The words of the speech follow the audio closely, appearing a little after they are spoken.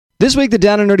This week, the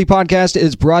Down and Nerdy podcast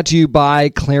is brought to you by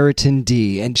Claritin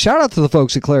D. And shout out to the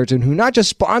folks at Claritin who not just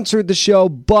sponsored the show,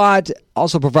 but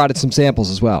also provided some samples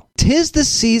as well. 'Tis the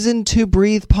season to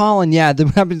breathe pollen. Yeah,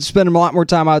 I've been spending a lot more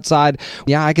time outside.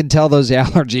 Yeah, I can tell those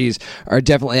allergies are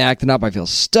definitely acting up. I feel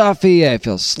stuffy. I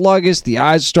feel sluggish. The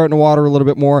eyes are starting to water a little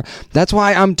bit more. That's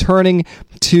why I'm turning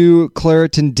to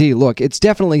Claritin D. Look, it's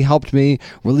definitely helped me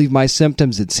relieve my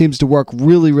symptoms. It seems to work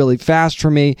really, really fast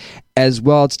for me as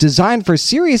well. It's designed for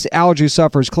serious allergy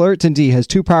sufferers. Claritin D has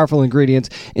two powerful ingredients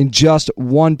in just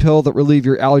one pill that relieve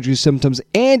your allergy symptoms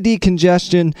and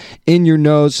decongestion in your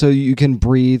nose so you can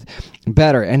breathe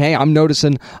better. And hey, I'm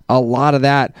noticing a lot of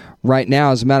that right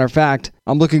now. As a matter of fact,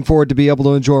 I'm looking forward to be able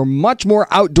to enjoy much more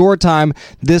outdoor time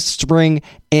this spring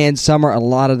and summer. A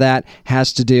lot of that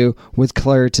has to do with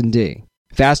Claritin D.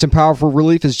 Fast and powerful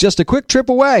relief is just a quick trip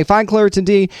away. Find Claritin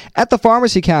D at the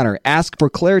pharmacy counter. Ask for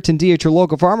Claritin D at your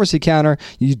local pharmacy counter.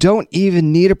 You don't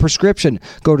even need a prescription.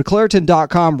 Go to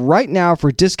Claritin.com right now for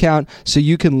a discount so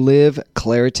you can live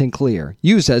Claritin Clear.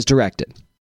 Use as directed.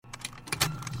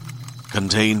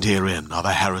 Contained herein are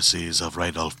the heresies of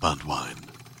Radolf Burntwine,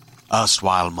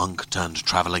 erstwhile monk turned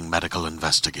traveling medical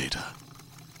investigator.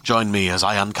 Join me as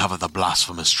I uncover the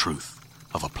blasphemous truth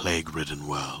of a plague-ridden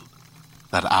world.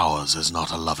 That ours is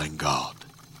not a loving God,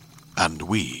 and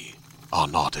we are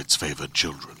not its favored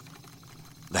children.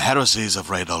 The Heresies of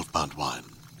Radolf Burntwine,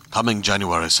 coming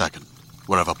January 2nd,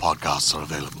 wherever podcasts are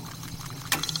available.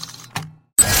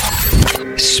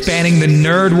 Spanning the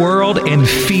nerd world and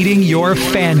feeding your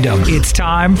fandom. It's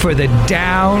time for the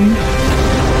Down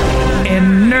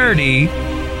and Nerdy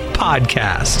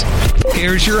podcast.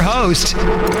 Here's your host,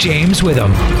 James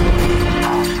Witham.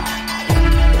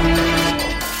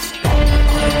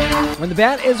 When the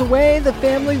bat is away, the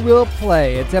family will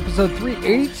play. It's episode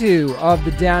 382 of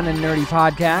the Down and Nerdy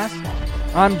podcast.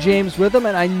 I'm James Witham,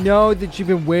 and I know that you've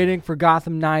been waiting for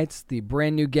Gotham Knights, the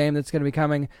brand new game that's going to be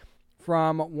coming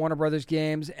from Warner Brothers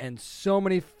Games, and so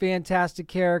many fantastic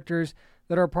characters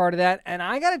that are a part of that. And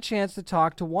I got a chance to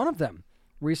talk to one of them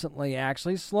recently,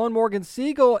 actually. Sloane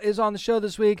Siegel is on the show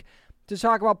this week to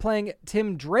talk about playing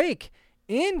Tim Drake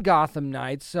in Gotham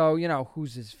Knights. So,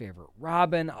 who's his favorite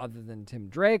Robin other than Tim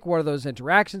Drake? What are those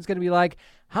interactions going to be like?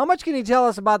 How much can he tell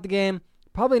us about the game?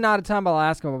 Probably not a time, but I'll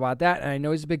ask him about that. And I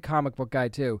know he's a big comic book guy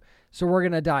too. So we're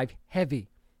going to dive heavy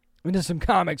into some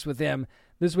comics with him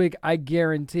this week, I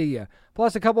guarantee you.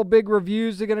 Plus, a couple big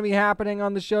reviews are going to be happening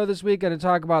on the show this week. Going to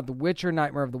talk about The Witcher,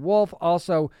 Nightmare of the Wolf.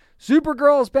 Also,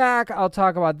 Supergirl's back. I'll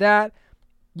talk about that.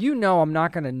 You know I'm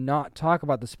not going to not talk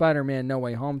about the Spider-Man No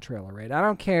Way Home trailer, right? I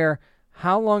don't care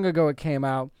how long ago it came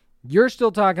out. You're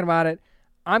still talking about it.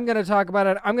 I'm going to talk about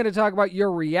it. I'm going to talk about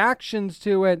your reactions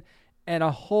to it and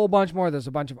a whole bunch more. There's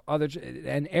a bunch of other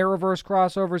and Arrowverse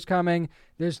crossovers coming.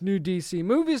 There's new DC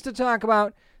movies to talk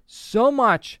about. So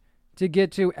much to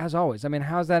get to, as always. I mean,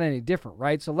 how's that any different,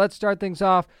 right? So let's start things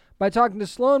off by talking to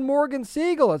Sloane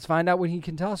Siegel. Let's find out what he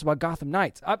can tell us about Gotham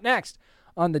Knights. Up next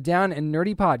on the Down and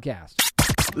Nerdy podcast.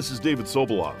 This is David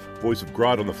Sobolov, voice of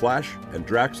Grodd on The Flash and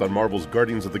Drax on Marvel's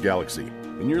Guardians of the Galaxy.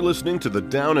 And you're listening to the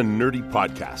Down and Nerdy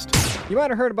podcast. You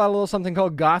might have heard about a little something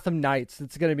called Gotham Knights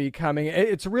that's going to be coming.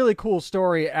 It's a really cool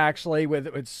story, actually,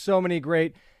 with so many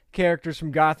great characters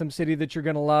from Gotham City that you're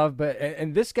going to love.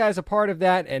 And this guy's a part of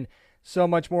that and so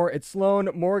much more. It's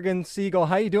Sloane Siegel.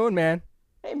 How you doing, man?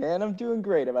 Hey, man, I'm doing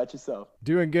great. How about yourself?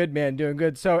 Doing good, man. Doing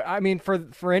good. So, I mean,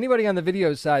 for anybody on the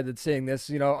video side that's seeing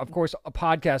this, of course, a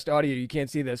podcast audio, you can't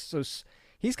see this. So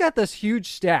he's got this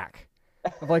huge stack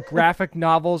of like graphic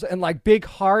novels and like big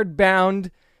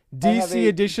hardbound DC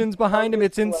editions behind him.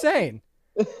 It's insane.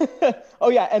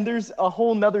 Oh, yeah. And there's a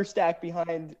whole nother stack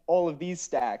behind all of these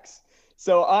stacks.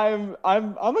 So I'm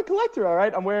a collector, all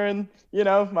right? I'm wearing, my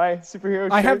superhero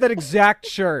shirt. I have that exact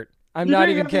shirt. I'm not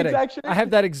even kidding. I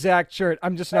have that exact shirt.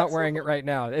 I'm just not wearing it right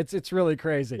now. It's really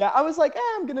crazy. Yeah, I was like,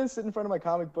 I'm going to sit in front of my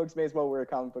comic books. May as well wear a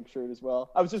comic book shirt as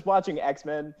well. I was just watching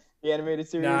X-Men, the animated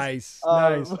series. Nice.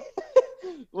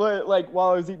 Like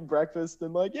while I was eating breakfast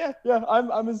and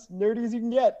I'm as nerdy as you can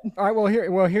get. All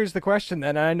right, here's the question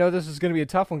then. And I know this is going to be a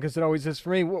tough one because it always is for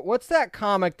me. What's that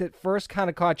comic that first kind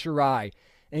of caught your eye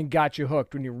and got you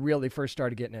hooked when you really first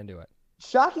started getting into it?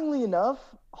 Shockingly enough,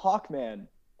 Hawkman.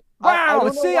 Wow,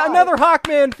 let's see, another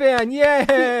Hawkman fan.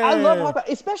 Yay! I love Hawkman,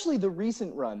 especially the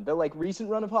recent run of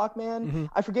Hawkman. Mm-hmm.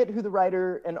 I forget who the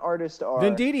writer and artist are.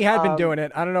 Venditti had been doing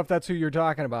it. I don't know if that's who you're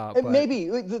talking about. But maybe.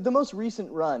 The most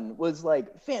recent run was,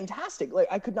 fantastic.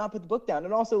 I could not put the book down.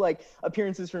 And also,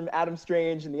 appearances from Adam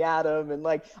Strange and the Atom. And,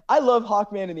 I love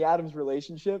Hawkman and the Atom's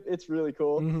relationship. It's really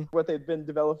cool what they've been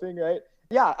developing, right?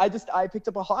 Yeah, I picked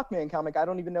up a Hawkman comic. I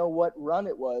don't even know what run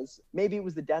it was. Maybe it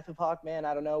was the death of Hawkman.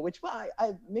 I don't know which one.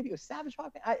 Maybe it was Savage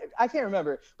Hawkman. I can't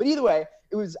remember. But either way,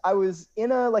 I was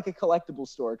in a collectible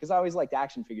store because I always liked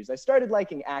action figures. I started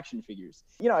liking action figures.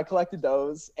 I collected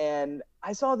those, and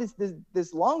I saw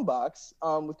this long box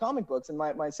with comic books, and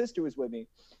my sister was with me.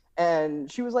 And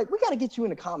she was like, we got to get you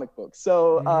into comic books.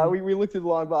 So we looked at the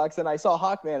long box, and I saw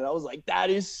Hawkman, and I was like, that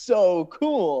is so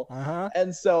cool.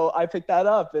 And so I picked that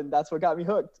up, and that's what got me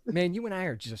hooked. Man, you and I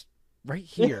are just right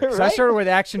here. Because I started with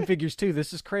action figures, too.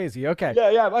 This is crazy. Okay.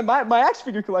 Yeah. My action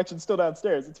figure collection's still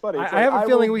downstairs. It's funny. I have a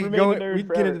feeling we can get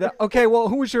into that. Okay, well,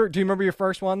 do you remember your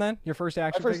first one then? Your first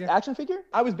action figure? My first action figure?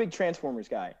 I was a big Transformers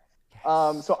guy.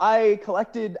 Yes. So I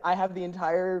have the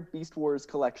entire Beast Wars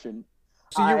collection.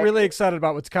 So you're really excited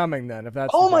about what's coming then, if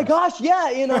that's. Oh my gosh,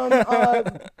 yeah! In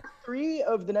 3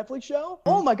 of the Netflix show.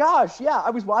 Oh my gosh, yeah! I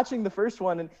was watching the first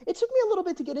one, and it took me a little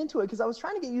bit to get into it because I was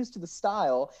trying to get used to the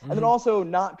style, and then also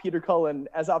not Peter Cullen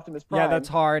as Optimus Prime. Yeah, that's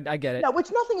hard. I get it. Yeah, which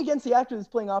nothing against the actor that's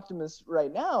playing Optimus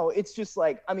right now. It's just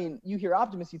you hear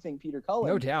Optimus, you think Peter Cullen.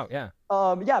 No doubt, yeah.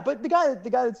 But the guy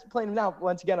that's playing him now,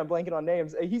 once again, I'm blanking on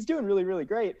names. He's doing really, really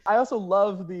great. I also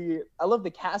love the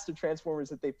cast of Transformers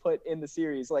that they put in the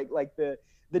series, like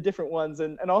the different ones,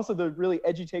 and also the really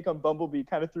edgy take on Bumblebee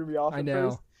kind of threw me off at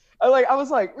first. I was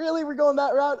like, really, we're going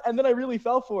that route? And then I really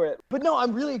fell for it. But no,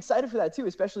 I'm really excited for that too,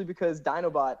 especially because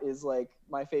Dinobot is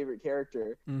my favorite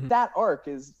character. That arc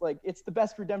is it's the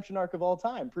best redemption arc of all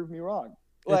time. Prove me wrong.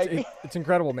 It's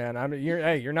incredible, man.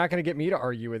 You're not going to get me to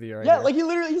argue with you right now.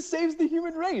 Yeah, he saves the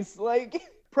human race.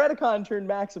 Predacon turned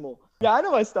Maximal. Yeah, I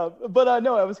know my stuff. But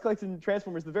no, I was collecting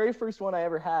Transformers. The very first one I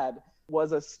ever had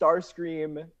was a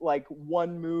Starscream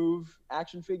one move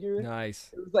action figure. Nice.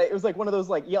 It was one of those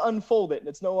you unfold it and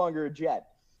it's no longer a jet.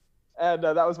 And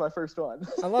that was my first one.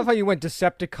 I love how you went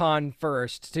Decepticon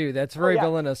first too. That's very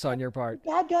villainous on your part.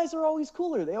 Bad guys are always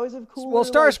cooler. They always have cooler. Well,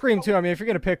 Starscream too. I mean, if you're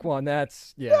gonna pick one,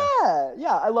 that's Yeah.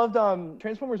 I loved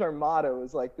Transformers Armada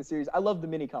was the series. I loved the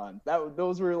Minicon.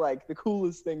 Those were the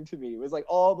coolest thing to me. It was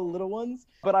all the little ones.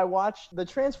 But I watched the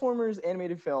Transformers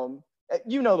animated film.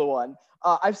 You know the one.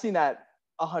 I've seen that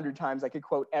 100 times. I could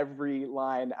quote every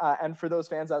line. And for those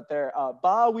fans out there,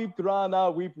 Ba weep grana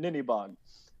weep ninibong.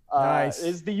 Nice.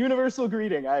 Is the universal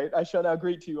greeting. I shall now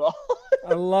greet to you all.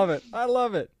 I love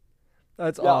it.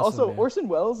 That's awesome. Also, man. Orson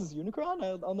Welles is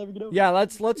Unicron. I'll never get over. Yeah,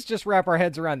 let's just wrap our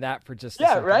heads around that for just a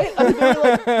second. Right? I mean, they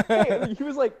were hey, he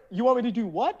was you want me to do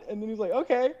what? And then he was like,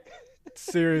 okay.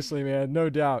 Seriously, man. No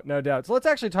doubt. So let's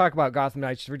actually talk about Gotham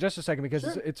Knights for just a second because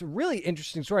it's a really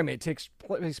interesting story. I mean, it takes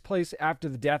place after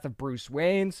the death of Bruce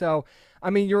Wayne. So, I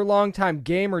mean, you're a longtime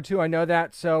gamer too. I know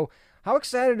that. So how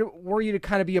excited were you to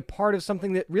kind of be a part of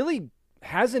something that really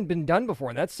hasn't been done before?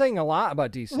 And that's saying a lot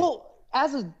about DC. Well,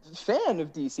 as a fan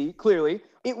of DC, clearly,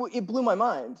 it blew my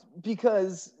mind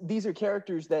because these are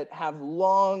characters that have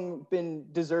long been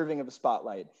deserving of a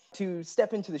spotlight. To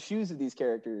step into the shoes of these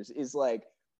characters is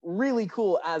really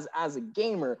cool as a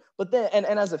gamer, but then and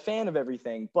as a fan of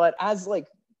everything, but as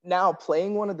now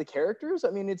playing one of the characters,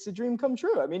 I mean, it's a dream come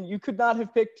true. I mean, you could not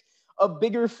have picked a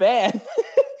bigger fan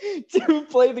to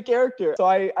play the character. So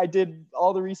I did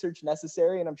all the research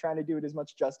necessary, and I'm trying to do it as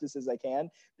much justice as I can.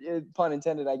 Pun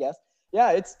intended, I guess.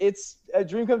 Yeah, it's a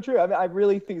dream come true. I mean, I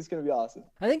really think it's going to be awesome.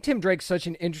 I think Tim Drake's such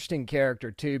an interesting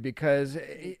character too because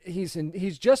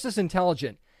he's just as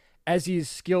intelligent as he's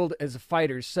skilled as a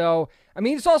fighter. So, I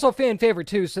mean, it's also a fan favorite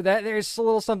too, so that there's a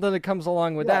little something that comes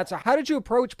along with that. So how did you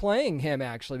approach playing him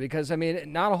actually? Because, I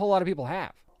mean, not a whole lot of people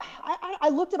have. I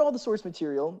looked at all the source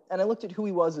material, and I looked at who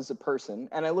he was as a person,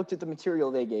 and I looked at the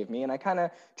material they gave me, and I kind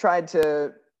of tried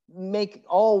to make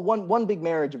all one big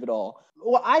marriage of it all.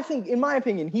 Well, I think, in my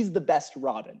opinion, he's the best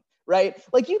Robin. Right?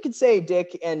 You could say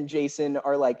Dick and Jason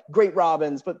are great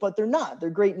Robins, but they're not. They're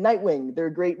great Nightwing. They're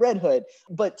great Red Hood.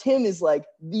 But Tim is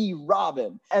the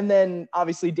Robin. And then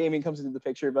obviously Damian comes into the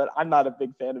picture, but I'm not a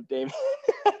big fan of Damian.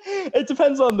 It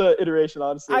depends on the iteration,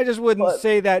 honestly. I just wouldn't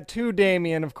say that to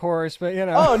Damian, of course, but you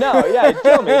know. Oh no, yeah,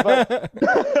 kill me.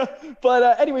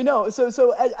 But anyway, no.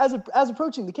 So as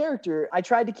approaching the character, I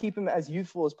tried to keep him as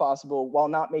youthful as possible while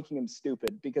not making him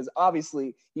stupid, because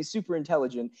obviously he's super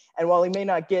intelligent, and while he may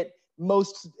not get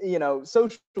most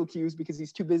social cues because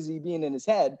he's too busy being in his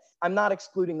head, I'm not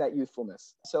excluding that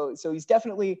youthfulness. So he's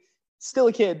definitely still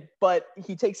a kid, but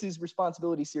he takes his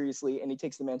responsibility seriously, and he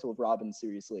takes the mantle of Robin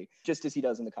seriously, just as he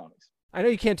does in the comics. I know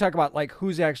you can't talk about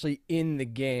who's actually in the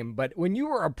game, but when you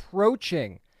were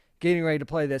approaching getting ready to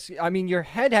play this, I mean, your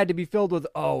head had to be filled with,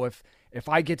 if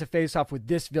I get to face off with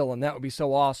this villain, that would be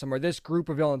so awesome, or this group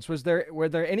of villains. Were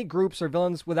there any groups or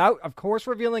villains, without, of course,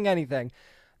 revealing anything,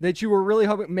 that you were really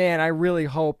hoping, man, I really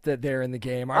hope that they're in the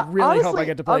game. I really honestly, hope I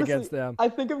get to play against them. I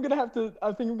think I'm gonna have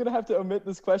to omit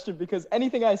this question because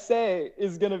anything I say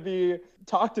is gonna be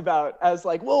talked about as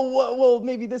like, well,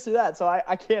 maybe this or that. So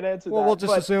I can't answer that. Well, we'll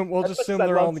just assume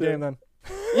they're all in the game then.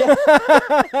 Yeah.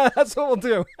 That's what we'll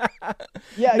do.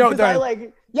 Yeah, no, because I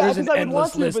like, yeah, because I would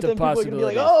want to, but then people are gonna be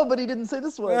like, oh, but he didn't say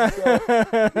this one. So,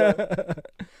 yeah.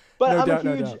 But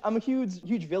I'm a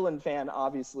huge villain fan,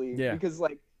 obviously, because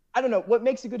like, I don't know, what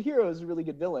makes a good hero is a really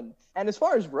good villain. And as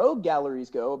far as rogue galleries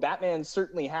go, Batman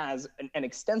certainly has an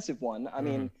extensive one. I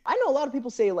mean, I know a lot of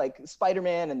people say like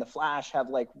Spider-Man and the Flash have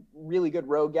like really good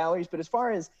rogue galleries, but as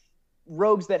far as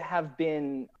rogues that have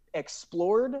been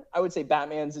explored, I would say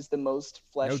Batman's is the most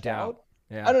fleshed out.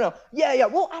 Yeah. I don't know. Yeah.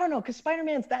 Well, I don't know, because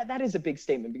Spider-Man's that is a big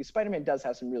statement because Spider-Man does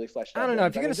have some really fleshed out. I don't know.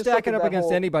 games. If you're going to just stack look it at up against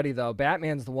whole... anybody, though,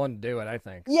 Batman's the one to do it, I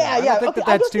think. Yeah, so I don't think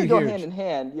I that's guess they too go huge. hand in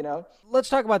hand, you know? Let's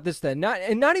talk about this then. Not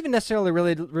even necessarily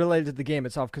related to the game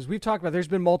itself, because we've talked about there's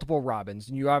been multiple Robins,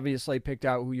 and you obviously picked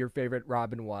out who your favorite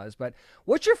Robin was. But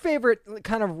what's your favorite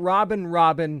kind of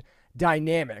Robin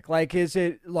dynamic? Like, is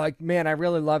it like, man, I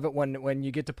really love it when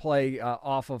you get to play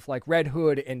off of like Red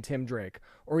Hood and Tim Drake,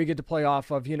 or you get to play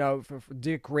off of,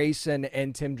 Dick Grayson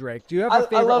and Tim Drake. Do you have a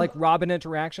favorite like Robin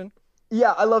interaction?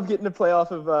 Yeah, I love getting to play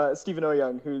off of Stephen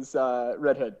O'Young, who's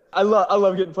Red Hood. I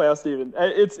love getting to play off Stephen.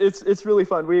 It's really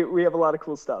fun. We have a lot of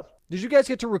cool stuff. Did you guys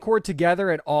get to record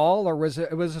together at all, or was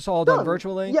this all done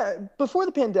virtually? Yeah, before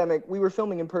the pandemic, we were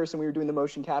filming in person. We were doing the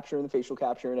motion capture and the facial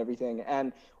capture and everything,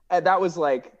 and that was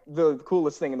like the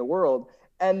coolest thing in the world.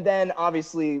 And then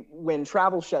obviously when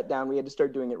travel shut down, we had to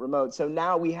start doing it remote. So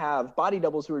now we have body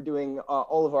doubles who are doing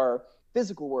all of our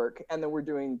physical work, and then we're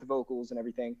doing the vocals and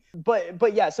everything.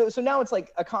 But yeah, so now it's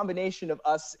like a combination of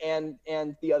us and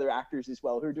the other actors as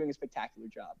well, who are doing a spectacular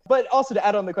job. But also to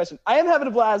add on the question, I am having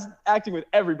a blast acting with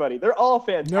everybody. They're all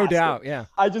fantastic. No doubt, yeah.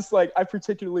 I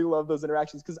particularly love those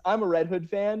interactions because I'm a Red Hood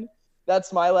fan.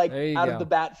 That's my of the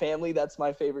Bat family, that's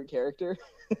my favorite character.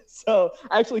 So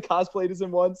I actually cosplayed as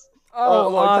him once. Oh, a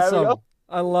long time awesome. ago.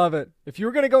 I love it. If you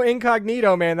were going to go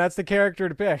incognito, man, that's the character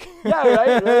to pick. Yeah,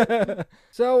 right.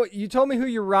 So you told me who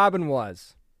your Robin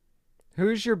was.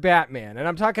 Who's your Batman? And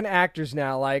I'm talking actors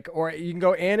now, or you can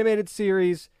go animated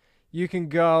series. You can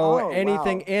go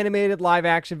anything animated, live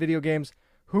action, video games.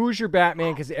 Who's your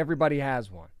Batman? Because everybody has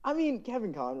one. I mean,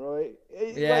 Kevin Conroy.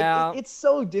 Yeah. It's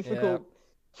so difficult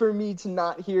for me to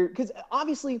not hear, because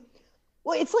obviously,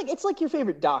 well, it's like your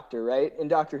favorite doctor, right? In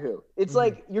Doctor Who, it's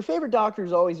like your favorite doctor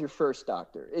is always your first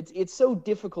doctor. It's so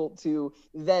difficult to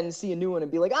then see a new one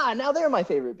and be like, now they're my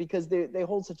favorite, because they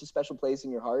hold such a special place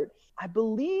in your heart. I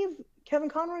believe Kevin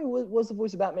Conroy was the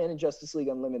voice of Batman in Justice League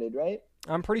Unlimited, right?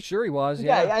 I'm pretty sure he was.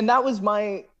 Yeah, and that was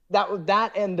my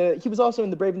he was also in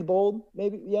The Brave and the Bold,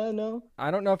 maybe. Yeah, no.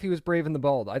 I don't know if he was Brave and the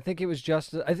Bold. I think it was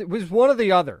it was one or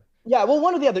the other. Yeah, well,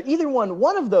 one or the other. Either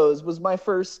one of those was my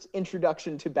first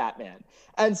introduction to Batman.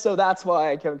 And so that's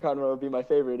why Kevin Conroy would be my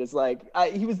favorite, is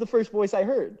he was the first voice I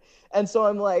heard. And so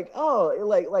I'm like,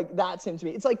 like that's him to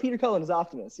me. It's like Peter Cullen as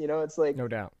Optimus, it's like, no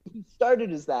doubt, he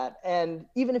started as that. And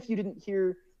even if you didn't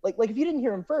hear, if you didn't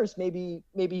hear him first, maybe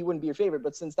he wouldn't be your favorite.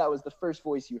 But since that was the first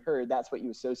voice you heard, that's what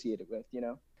you associate it with,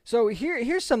 So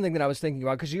here's something that I was thinking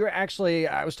about, because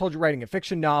I was told you're writing a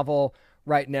fiction novel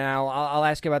right now. I'll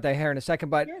ask you about that here in a second,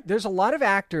 but there's a lot of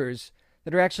actors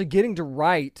that are actually getting to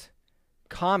write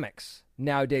comics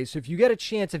nowadays. So if you get a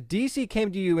chance, if DC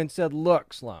came to you and said,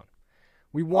 look, Sloane,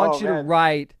 we want you to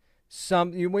write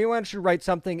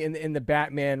something in the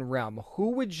Batman realm, who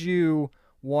would you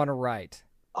want to write?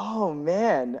 Oh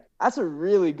man, that's a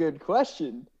really good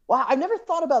question. Wow, I've never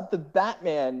thought about the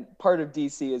Batman part of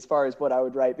DC as far as what I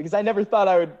would write, because I never thought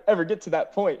I would ever get to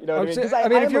that point. You know what I mean? Because I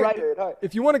am a writer at heart.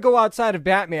 If you want to go outside of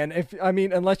Batman,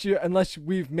 unless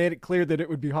we've made it clear that it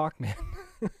would be Hawkman.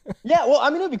 Yeah, well, I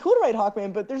mean, it'd be cool to write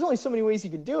Hawkman, but there's only so many ways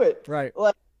you could do it. Right.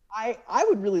 Like, I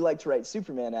would really like to write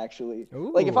Superman, actually.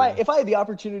 Ooh. Like, if I had the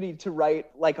opportunity to write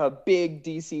like a big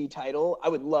DC title, I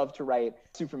would love to write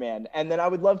Superman, and then I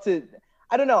would love to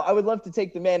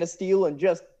take the Man of Steel and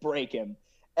just break him,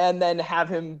 and then have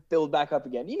him build back up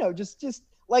again. Just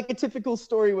like a typical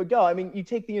story would go. I mean, you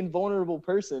take the invulnerable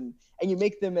person and you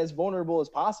make them as vulnerable as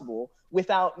possible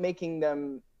without making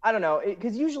them, I don't know,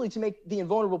 because usually to make the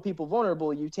invulnerable people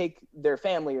vulnerable, you take their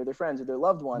family or their friends or their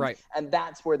loved ones, right, and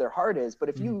that's where their heart is. But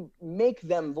if you make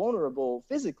them vulnerable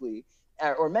physically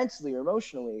or mentally or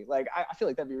emotionally, I feel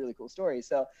like that'd be a really cool story.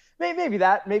 So maybe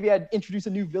I'd introduce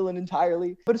a new villain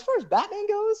entirely. But as far as Batman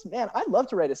goes, man, I'd love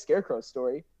to write a Scarecrow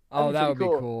story. Oh, that would be be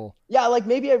cool. Yeah, like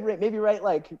maybe write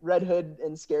like Red Hood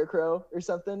and Scarecrow or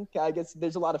something. I guess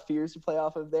there's a lot of fears to play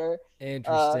off of there.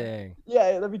 Interesting.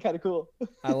 Yeah, that'd be kind of cool.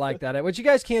 I like that. What you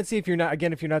guys can't see if you're not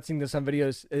seeing this on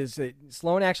videos is that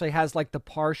Sloane actually has like the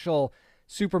partial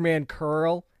Superman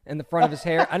curl in the front of his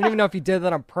hair. I don't even know if he did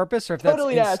that on purpose or if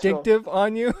Totally that's instinctive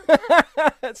on you.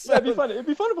 So, it'd be fun. It'd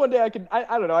be fun if one day I could.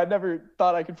 I don't know. I never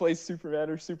thought I could play Superman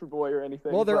or Superboy or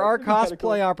anything. Well, there are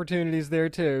cosplay opportunities there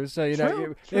too.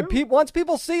 So once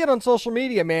people see it on social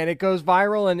media, man, it goes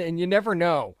viral, and you never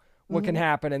know what can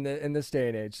happen in this day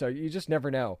and age. So you just never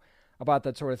know about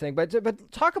that sort of thing.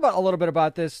 But talk about a little bit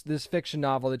about this fiction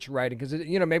novel that you're writing, because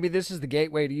maybe this is the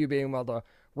gateway to you being able to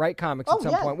write comics at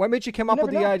some point. What made you come up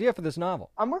with the idea for this novel?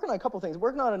 I'm working on a couple things. I'm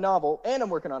working on a novel and I'm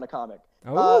working on a comic.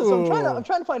 So I'm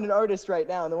trying to find an artist right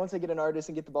now, and then once I get an artist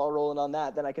and get the ball rolling on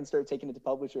that, then I can start taking it to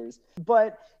publishers.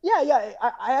 But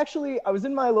I was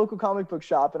in my local comic book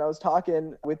shop and I was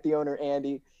talking with the owner,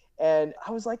 Andy, and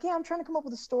I was like, I'm trying to come up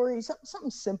with a story, something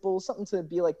simple, something to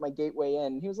be like my gateway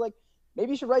in. He was like,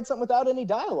 maybe you should write something without any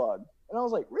dialogue. And I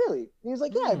was like, really? And he was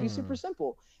like, yeah, it'd be super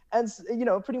simple. And,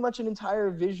 pretty much an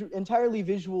entirely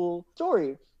visual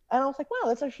story. And I was like, wow,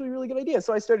 that's actually a really good idea.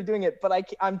 So I started doing it, but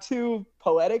I'm too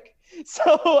poetic.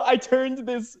 So I turned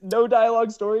this no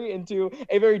dialogue story into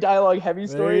a very dialogue heavy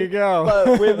story.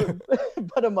 There you go.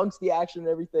 But amongst the action and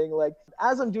everything, like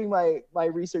as I'm doing my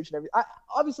research and everything,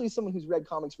 obviously as someone who's read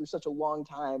comics for such a long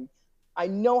time, I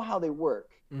know how they work.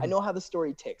 I know how the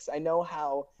story ticks. I know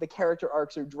how the character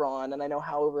arcs are drawn, and I know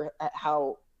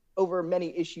how over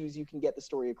many issues you can get the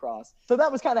story across. So that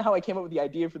was kind of how I came up with the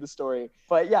idea for the story.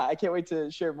 But yeah, I can't wait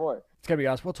to share more. It's gonna be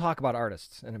awesome. We'll talk about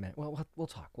artists in a minute. Well, we'll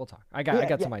talk. I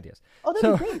got some ideas. Oh,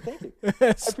 that'd be great. Thank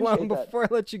you. Sloane, before I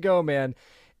let you go, man,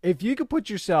 if you could put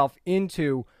yourself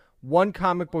into one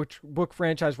comic book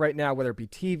franchise right now, whether it be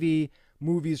TV,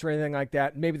 movies, or anything like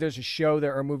that, maybe there's a show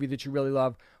there or a movie that you really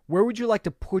love, where would you like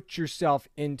to put yourself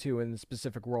into in the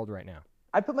specific world right now?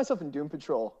 I'd put myself in Doom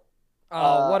Patrol.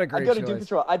 Oh, what a great choice. I'd go to Doom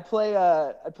Patrol. I'd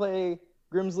play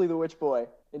Grimsley the Witch Boy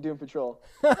in Doom Patrol.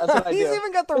 That's what I do. He's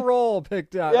even got the role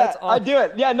picked out. Yeah, that's awesome. I do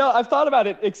it. Yeah, no, I've thought about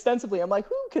it extensively. I'm like,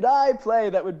 who could I play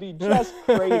that would be just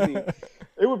crazy?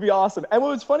 It would be awesome. And what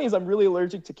was funny is I'm really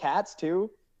allergic to cats too.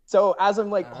 So as I'm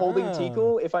like holding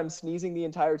Tinkle, if I'm sneezing the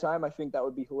entire time, I think that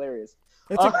would be hilarious.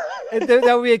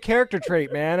 That would be a character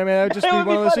trait, man. I mean, that would just be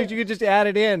one of those things you could just add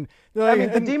it in. Like, I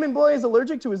mean, the demon boy is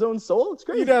allergic to his own soul. It's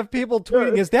crazy. You'd have people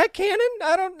tweeting, "Is that canon?"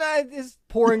 I don't know. Is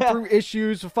pouring through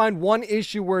issues to find one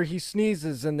issue where he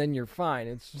sneezes, and then you're fine.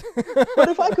 It's. But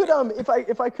if I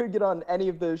could get on any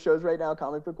of the shows right now,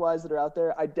 comic book wise, that are out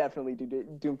there, I definitely do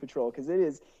Doom Patrol, because it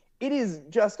is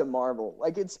just a marvel.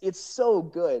 Like it's so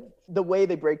good, the way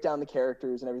they break down the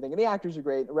characters and everything, and the actors are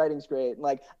great, the writing's great, and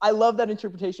like I love that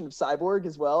interpretation of Cyborg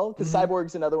as well, because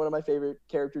Cyborg's another one of my favorite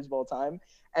characters of all time,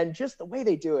 and just the way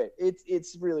they do it,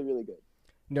 it's really, really good.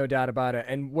 No doubt about it.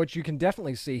 And what you can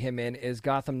definitely see him in is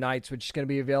Gotham Knights, which is going to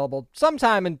be available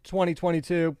sometime in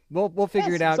 2022. We'll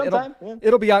figure it out.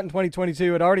 It'll be out in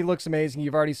 2022. It already looks amazing.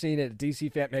 You've already seen it at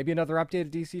DC Fan. Maybe another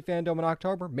updated DC Fandom in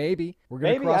October. Maybe. We're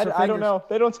going to cross our fingers. I don't know.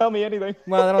 They don't tell me anything.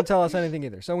 Well, they don't tell us anything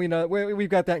either. So we know we've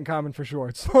got that in common for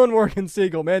sure. Sloane Morgan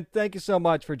Siegel, man, thank you so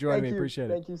much for joining me. Appreciate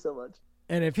it. Thank you so much.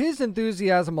 And if his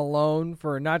enthusiasm alone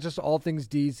for not just all things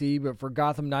DC, but for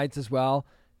Gotham Knights as well,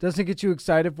 doesn't get you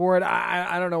excited for it,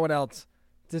 I don't know what else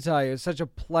to tell you. It's such a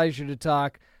pleasure to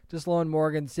talk to Sloane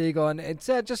Morgan Siegel, and it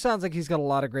just sounds like he's got a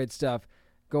lot of great stuff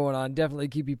going on. Definitely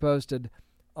keep you posted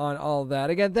on all of that.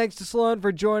 Again, thanks to Sloane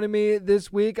for joining me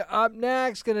this week. Up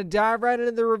next, going to dive right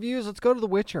into the reviews. Let's go to The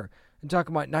Witcher and talk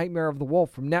about Nightmare of the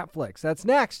Wolf from Netflix. That's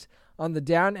next on the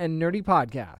Down and Nerdy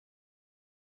Podcast.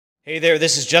 Hey there,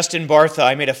 this is Justin Bartha.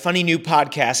 I made a funny new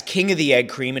podcast, King of the Egg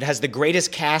Cream. It has the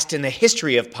greatest cast in the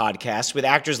history of podcasts with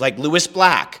actors like Louis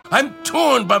Black. I'm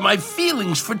torn by my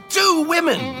feelings for two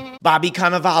women. Bobby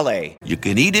Cannavale. You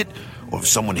can eat it, or if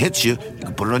someone hits you, you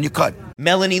can put it on your cut.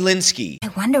 Melanie Linsky. I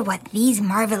wonder what these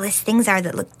marvelous things are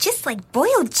that look just like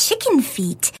boiled chicken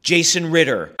feet. Jason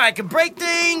Ritter. I can break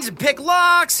things and pick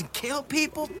locks and kill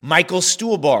people. Michael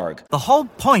Stuhlbarg. The whole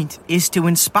point is to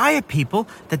inspire people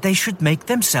that they should make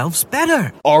themselves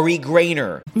better. Ari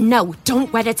Grainer. No,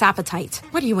 don't whet its appetite.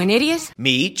 What are you, an idiot?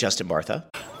 Me, Justin Bartha.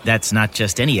 That's not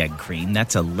just any egg cream,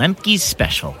 that's a Lemke's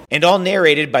special. And all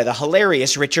narrated by the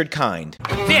hilarious Richard Kind.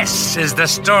 This is the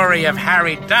story of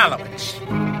Harry Dalowitz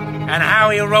and how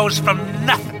he rose from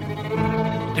nothing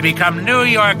to become New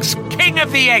York's King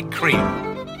of the Egg Cream.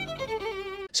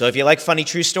 So if you like funny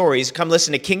true stories, come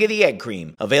listen to King of the Egg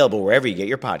Cream, available wherever you get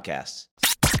your podcasts.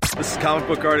 This is comic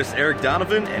book artist Eric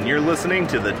Donovan, and you're listening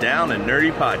to the Down and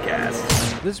Nerdy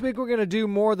Podcast. This week we're going to do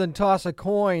more than toss a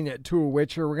coin to a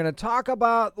Witcher. We're going to talk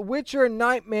about The Witcher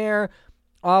Nightmare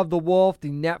of the Wolf,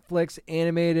 the Netflix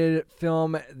animated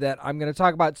film that I'm going to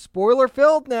talk about.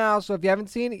 Spoiler-filled now, so if you haven't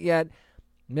seen it yet,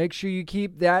 make sure you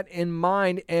keep that in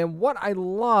mind. And what I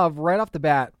love right off the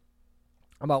bat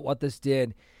about what this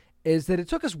did is that it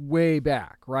took us way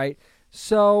back, right?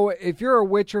 So if you're a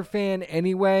Witcher fan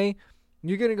anyway,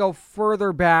 you're going to go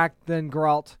further back than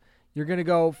Geralt. You're going to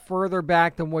go further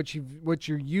back than what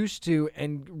you're used to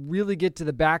and really get to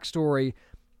the backstory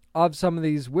of some of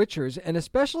these Witchers, and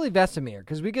especially Vesemir,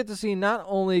 because we get to see not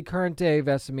only current day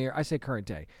Vesemir, I say current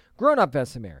day, grown-up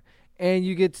Vesemir, and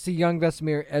you get to see young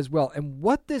Vesemir as well, and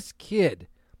what this kid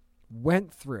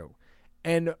went through,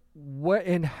 and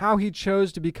how he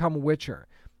chose to become a Witcher,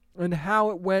 and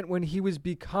how it went when he was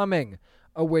becoming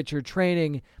a Witcher,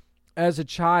 training as a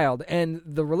child, and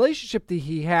the relationship that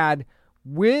he had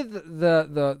with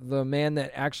the man that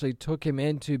actually took him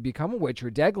in to become a Witcher,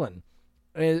 Deglin.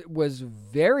 It was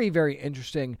very, very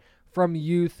interesting from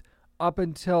youth up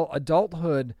until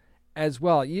adulthood as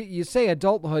well. You say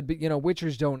adulthood, but,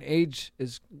 Witchers don't age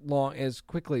as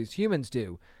quickly as humans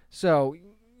do. So,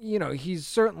 he's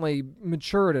certainly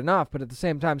matured enough, but at the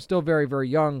same time, still very, very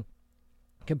young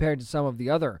compared to some of the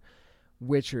other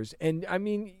Witchers. And, I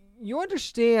mean, you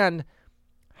understand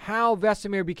how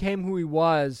Vesemir became who he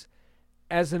was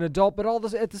as an adult, but all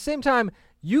this at the same time,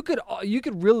 you could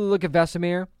really look at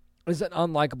Vesemir as an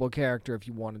unlikable character if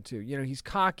you wanted to. He's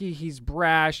cocky, he's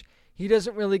brash, he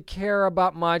doesn't really care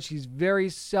about much, he's very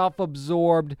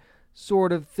self-absorbed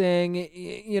sort of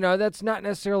thing. That's not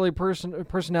necessarily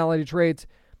personality traits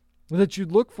that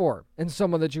you'd look for in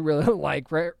someone that you really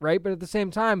like, right? But at the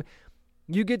same time,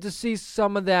 you get to see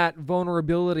some of that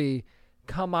vulnerability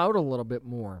come out a little bit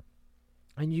more.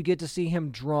 And you get to see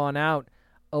him drawn out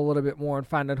a little bit more and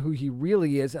find out who he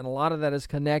really is. And a lot of that is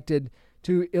connected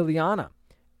to Ileana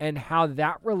and how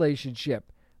that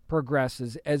relationship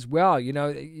progresses as well.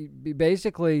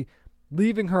 Basically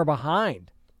leaving her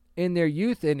behind in their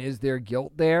youth. And is there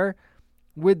guilt there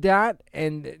with that?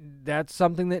 And that's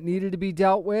something that needed to be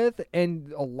dealt with.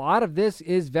 And a lot of this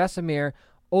is Vesemir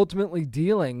ultimately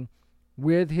dealing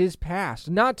with his past.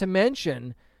 Not to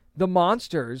mention the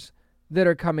monsters that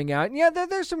are coming out. And yeah,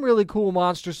 there's some really cool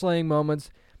monster slaying moments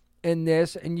in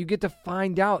this. And you get to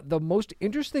find out the most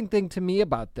interesting thing to me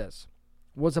about this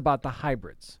was about the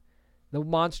hybrids, the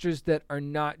monsters that are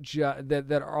not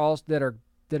that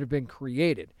have been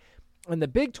created, and the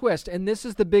big twist. And this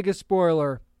is the biggest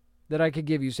spoiler that I could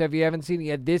give you. So if you haven't seen it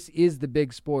yet, this is the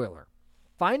big spoiler.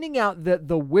 Finding out that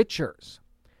the Witchers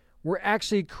were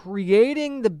actually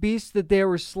creating the beasts that they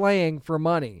were slaying for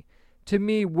money, to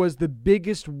me, was the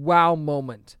biggest wow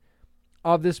moment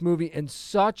of this movie, and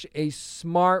such a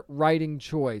smart writing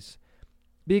choice.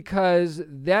 Because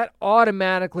that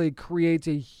automatically creates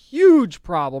a huge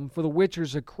problem for the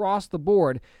Witchers across the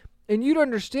board. And you'd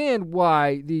understand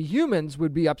why the humans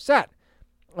would be upset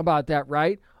about that,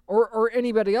 right? Or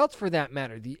anybody else for that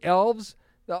matter. The elves,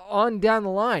 on down the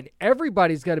line.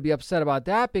 Everybody's got to be upset about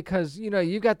that because,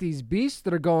 you've got these beasts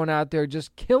that are going out there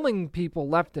just killing people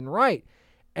left and right.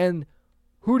 And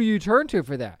who do you turn to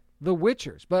for that? The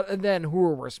Witchers. But then who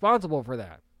are responsible for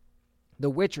that? The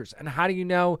Witchers. And how do you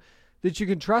know that you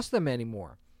can trust them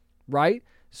anymore, right?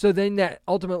 So then that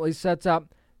ultimately sets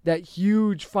up that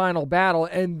huge final battle.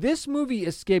 And this movie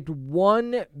escaped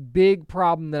one big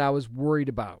problem that I was worried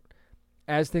about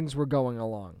as things were going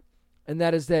along. And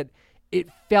that is that it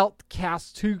felt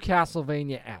too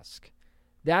Castlevania-esque.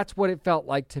 That's what it felt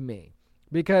like to me.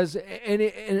 Because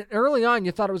and early on,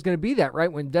 you thought it was going to be that, right?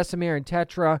 When Vesemir and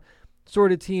Tetra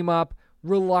sort of team up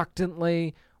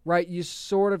reluctantly, right? You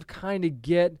sort of kind of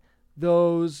get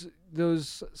those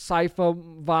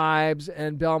Sypha vibes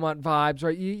and Belmont vibes,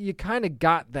 right? You kind of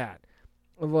got that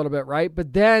a little bit, right?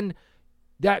 But then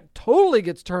that totally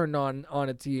gets turned on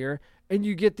its ear, and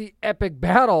you get the epic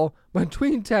battle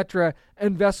between Tetra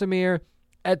and Vesemir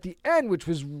at the end, which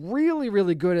was really,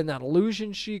 really good in that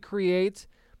illusion she creates.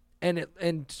 And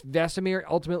Vesemir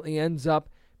ultimately ends up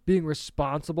being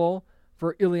responsible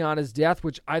for Ileana's death,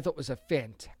 which I thought was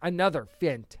another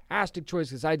fantastic choice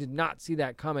because I did not see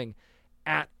that coming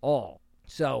at all.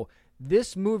 So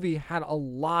this movie had a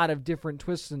lot of different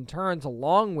twists and turns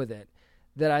along with it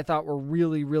that I thought were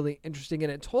really, really interesting,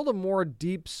 and it told a more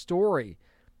deep story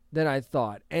than I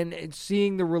thought. And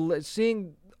seeing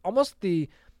almost the,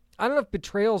 I don't know if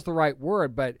betrayal is the right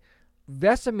word, but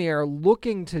Vesemir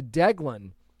looking to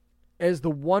Deglin as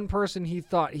the one person he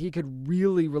thought he could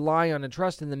really rely on and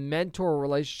trust in the mentor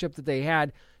relationship that they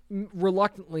had,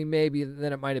 reluctantly maybe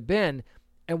than it might have been,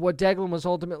 and what Deglin was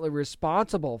ultimately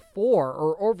responsible for,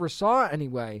 or oversaw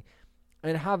anyway,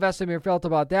 and how Vesemir felt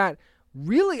about that,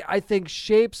 really, I think,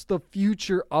 shapes the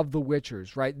future of the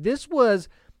Witchers, right? This was,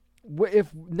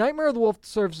 if Nightmare of the Wolf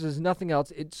serves as nothing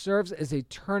else, it serves as a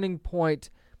turning point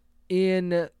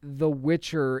in the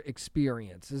Witcher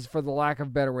experience, is for the lack of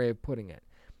a better way of putting it.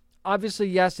 Obviously,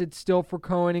 yes, it's still for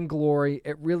Cohen and Glory.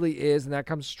 It really is, and that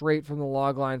comes straight from the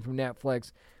logline from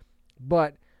Netflix.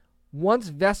 But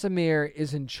once Vesemir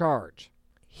is in charge,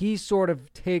 he sort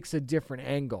of takes a different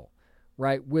angle,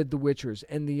 right, with the Witchers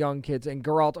and the young kids. And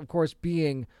Geralt, of course,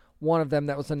 being one of them.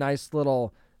 That was a nice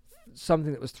little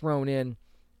something that was thrown in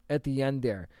at the end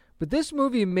there. But this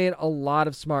movie made a lot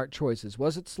of smart choices.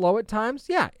 Was it slow at times?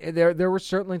 Yeah, there were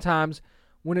certainly times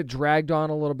when it dragged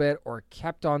on a little bit or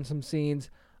kept on some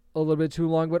scenes a little bit too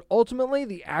long. But ultimately,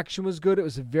 the action was good. It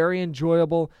was a very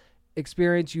enjoyable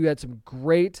experience. You had some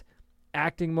great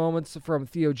acting moments from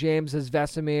Theo James as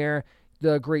Vesemir.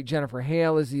 The great Jennifer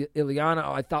Hale as Ileana,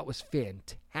 I thought was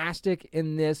fantastic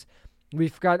in this. I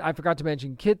forgot to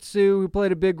mention Kitsu, who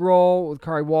played a big role, with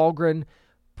Kari Walgren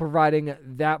providing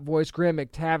that voice. Graham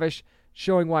McTavish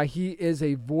showing why he is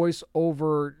a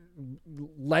voiceover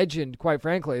legend, quite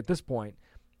frankly, at this point.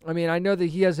 I mean, I know that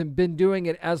he hasn't been doing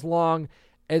it as long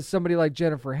as somebody like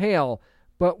Jennifer Hale,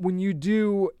 but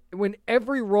when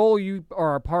every role you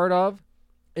are a part of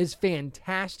is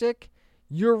fantastic,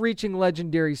 you're reaching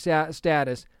legendary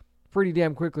status pretty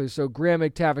damn quickly. So Graham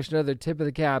McTavish, another tip of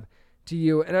the cap to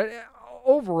you. And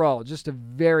overall, just a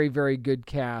very, very good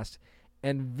cast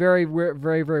and very,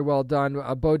 very, very well done.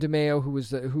 Beau DeMayo,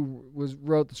 who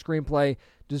wrote the screenplay,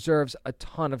 deserves a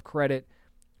ton of credit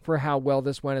for how well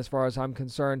this went as far as I'm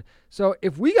concerned. So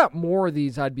if we got more of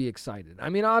these, I'd be excited. I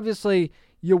mean, obviously,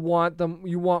 you want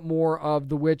more of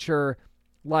The Witcher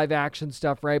live action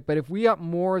stuff, right? But if we got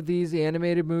more of these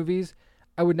animated movies,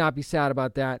 I would not be sad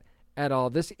about that at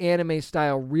all. This anime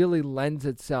style really lends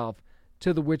itself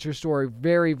to the Witcher story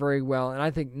very, very well, and I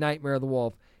think Nightmare of the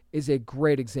Wolf is a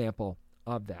great example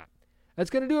of that. That's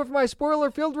going to do it for my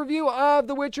spoiler-filled review of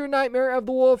The Witcher Nightmare of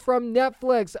the Wolf from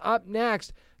Netflix. Up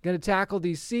next, going to tackle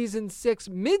the Season 6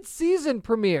 mid-season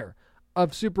premiere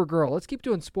of Supergirl. Let's keep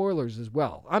doing spoilers as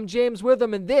well. I'm James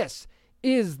Witham, and this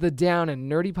is the Down and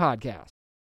Nerdy Podcast.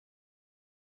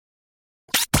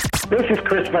 This is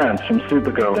Chris Vance from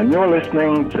Supergirl, and you're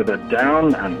listening to the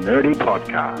Down and Nerdy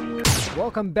Podcast.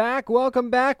 Welcome back, welcome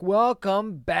back,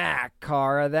 welcome back,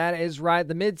 Kara. That is right.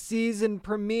 The mid-season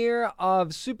premiere of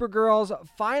Supergirl's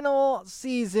final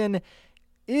season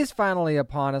is finally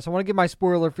upon us. I want to give my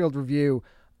spoiler-filled review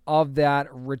of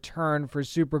that return for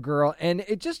Supergirl. And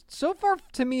it just, so far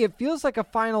to me, it feels like a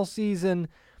final season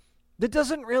that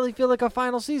doesn't really feel like a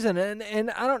final season.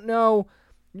 And I don't know,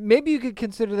 maybe you could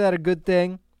consider that a good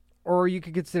thing, or you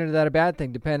could consider that a bad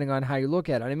thing, depending on how you look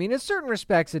at it. I mean, in certain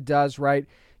respects, it does, right?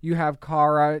 You have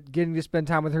Kara getting to spend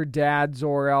time with her dad,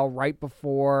 Zor-El, right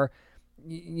before,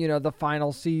 the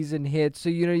final season hits. So,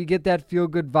 you get that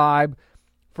feel-good vibe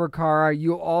for Kara.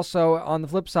 You also, on the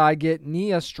flip side, get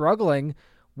Nia struggling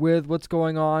with what's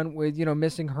going on with,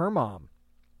 missing her mom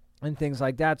and things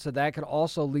like that. So that could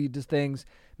also lead to things,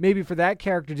 maybe for that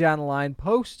character down the line,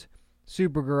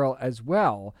 post-Supergirl as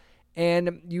well.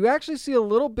 And you actually see a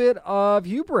little bit of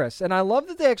hubris. And I love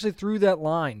that they actually threw that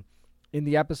line in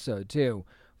the episode, too,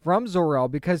 from Zor-El,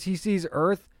 because he sees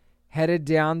Earth headed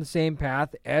down the same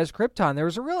path as Krypton. There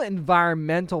was a real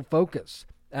environmental focus,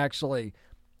 actually,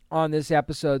 on this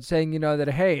episode, saying, that,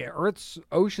 hey, Earth's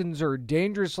oceans are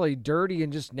dangerously dirty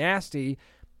and just nasty,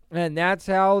 and that's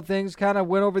how things kind of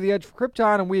went over the edge for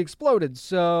Krypton, and we exploded.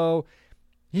 So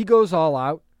he goes all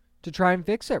out to try and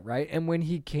fix it, right? And when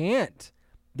he can't,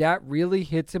 that really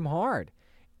hits him hard.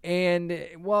 And,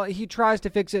 well, he tries to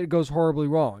fix it, it goes horribly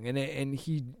wrong. And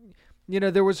he,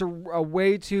 there was a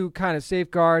way to kind of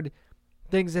safeguard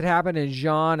things that happened, and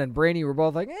Jean and Brainy were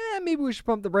both like, maybe we should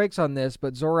pump the brakes on this.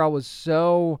 But Zor-El was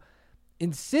so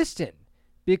insistent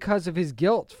because of his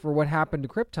guilt for what happened to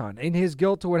Krypton, and his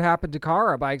guilt to what happened to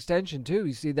Kara by extension, too.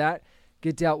 You see that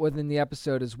get dealt with in the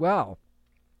episode as well,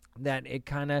 that it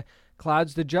kind of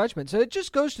clouds the judgment. So it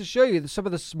just goes to show you that some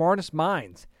of the smartest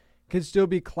minds can still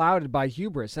be clouded by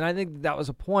hubris. And I think that was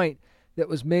a point that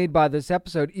was made by this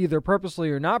episode, either purposely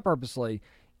or not purposely.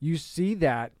 You see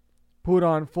that put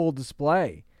on full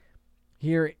display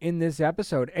here in this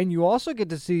episode. And you also get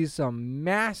to see some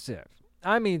massive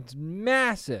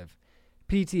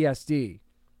PTSD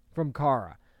from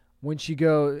Kara when she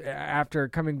goes after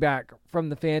coming back from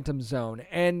the Phantom Zone.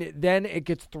 And then it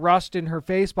gets thrust in her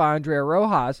face by Andrea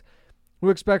Rojas, who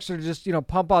expects her to just,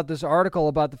 pump out this article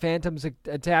about the Phantoms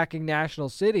attacking National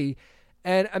City.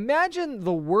 And imagine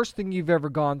the worst thing you've ever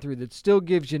gone through that still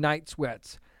gives you night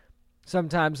sweats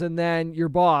sometimes, and then your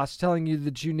boss telling you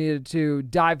that you needed to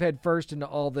dive headfirst into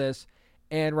all this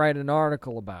and write an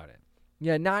article about it.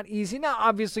 Yeah, not easy. Now,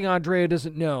 obviously, Andrea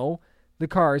doesn't know the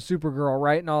car is Supergirl,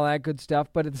 right, and all that good stuff,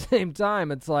 but at the same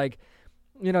time, it's like,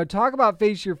 talk about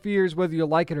face your fears whether you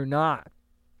like it or not,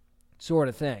 sort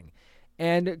of thing.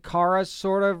 And Kara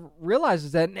sort of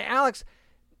realizes that. And Alex,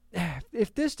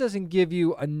 if this doesn't give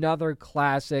you another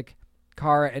classic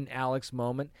Kara and Alex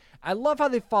moment, I love how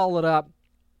they followed up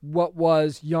what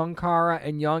was young Kara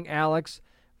and young Alex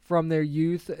from their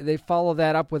youth. They follow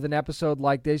that up with an episode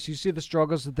like this. You see the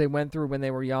struggles that they went through when they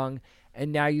were young,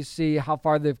 and now you see how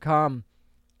far they've come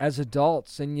as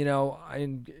adults. And,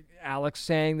 and Alex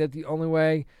saying that the only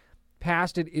way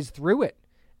past it is through it.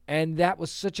 And that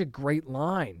was such a great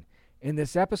line in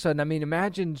this episode. And I mean,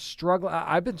 imagine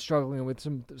I've been struggling with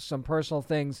some personal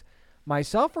things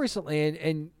myself recently,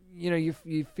 and you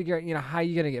figure out, how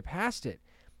you're going to get past it.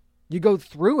 You go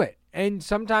through it. And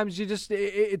sometimes you just,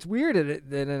 it's weird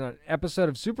that in an episode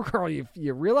of Supergirl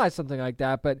you realize something like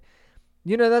that. But,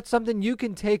 that's something you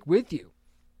can take with you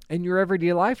in your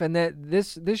everyday life. And that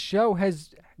this show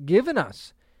has given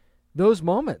us those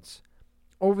moments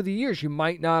over the years. You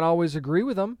might not always agree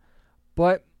with them,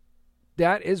 but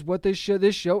that is what this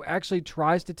show actually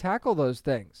tries to tackle those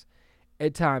things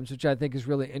at times, which I think is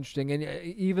really interesting. And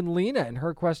even Lena and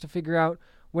her quest to figure out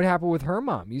what happened with her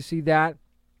mom. You see that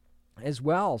as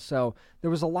well. So there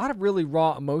was a lot of really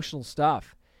raw emotional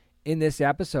stuff in this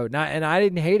episode. And I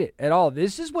didn't hate it at all.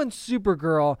 This is when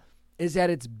Supergirl is at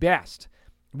its best,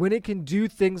 when it can do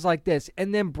things like this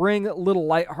and then bring little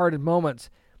lighthearted moments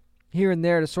here and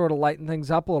there to sort of lighten things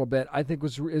up a little bit. I think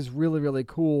is really, really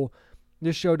cool.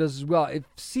 This show does as well. It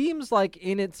seems like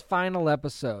in its final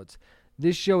episodes,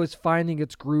 this show is finding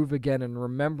its groove again and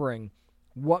remembering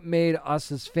what made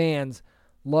us as fans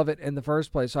love it in the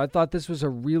first place. So I thought this was a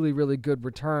really, really good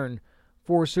return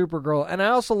for Supergirl. And I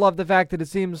also love the fact that it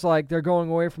seems like they're going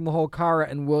away from the whole Kara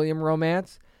and William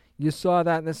romance. You saw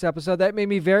that in this episode. That made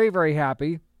me very, very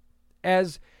happy.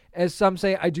 As some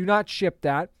say, I do not ship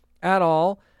that at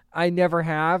all. I never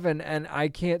have, and I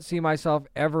can't see myself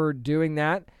ever doing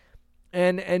that.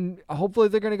 And hopefully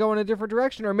they're going to go in a different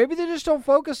direction. Or maybe they just don't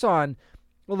focus on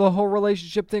the whole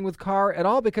relationship thing with Kara at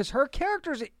all, because her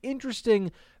character is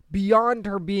interesting beyond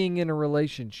her being in a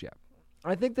relationship.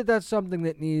 I think that that's something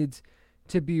that needs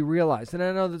to be realized. And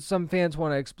I know that some fans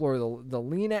want to explore the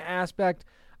Lena aspect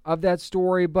of that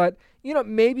story, but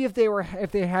maybe if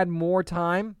they had more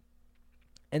time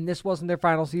and this wasn't their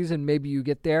final season, maybe you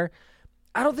get there.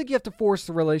 I don't think you have to force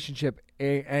the relationship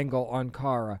angle on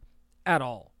Kara at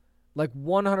all. Like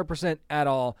 100% at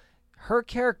all. Her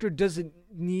character doesn't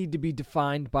need to be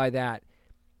defined by that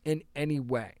in any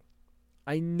way.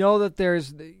 I know that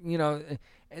there's,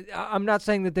 I'm not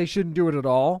saying that they shouldn't do it at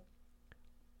all,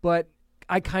 but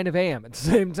I kind of am at the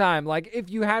same time. Like, if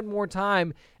you had more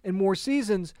time and more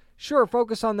seasons, sure,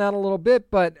 focus on that a little bit,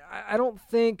 but I don't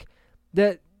think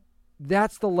that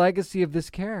that's the legacy of this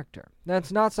character.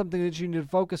 That's not something that you need to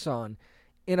focus on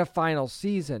in a final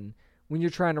season when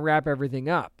you're trying to wrap everything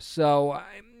up. So,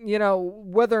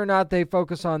 whether or not they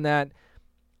focus on that,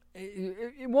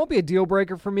 it won't be a deal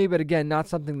breaker for me, but again, not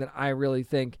something that I really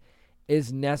think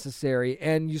is necessary.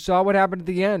 And you saw what happened at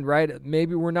the end, right?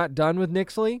 Maybe we're not done with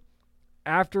Nixley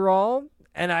after all.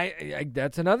 And I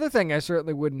that's another thing I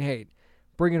certainly wouldn't hate,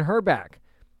 bringing her back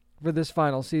for this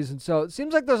final season. So it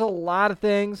seems like there's a lot of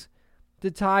things to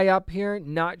tie up here.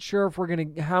 Not sure if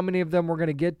how many of them we're going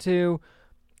to get to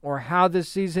or how this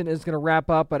season is going to wrap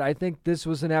up, but I think this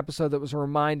was an episode that was a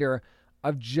reminder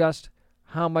of just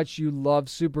how much you love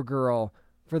Supergirl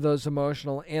for those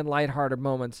emotional and lighthearted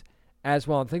moments as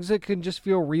well. And things that can just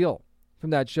feel real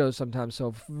from that show sometimes.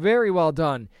 So very well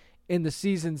done in the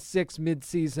season 6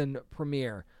 mid-season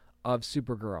premiere of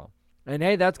Supergirl. And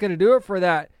hey, that's going to do it for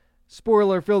that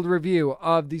spoiler-filled review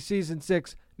of the season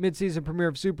 6 mid-season premiere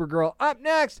of Supergirl. Up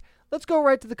next, let's go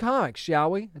right to the comics,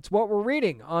 shall we? It's what we're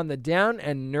reading on the Down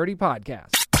and Nerdy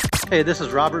Podcast. Hey, this is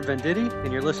Robert Venditti,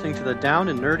 and you're listening to the Down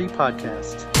and Nerdy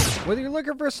Podcast. Whether you're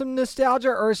looking for some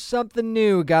nostalgia or something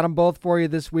new, got them both for you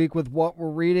this week with what we're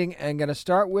reading. And going to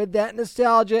start with that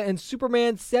nostalgia and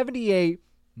Superman 78,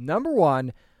 number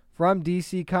 1 from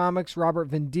DC Comics.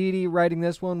 Robert Venditti writing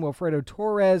this one. Wilfredo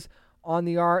Torres on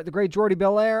the art. The great Jordi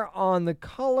Belair on the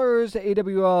colors.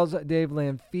 AWL's Dave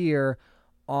Lanphier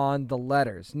on the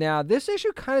letters. Now, this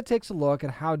issue kind of takes a look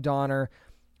at how Donner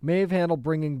may have handled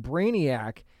bringing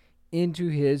Brainiac into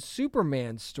his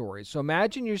Superman story. So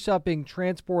imagine yourself being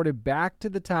transported back to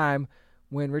the time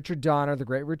when Richard Donner, the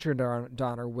great Richard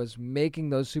Donner, was making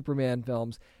those Superman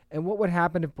films, and what would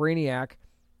happen if Brainiac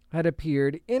had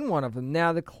appeared in one of them.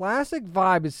 Now, the classic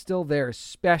vibe is still there,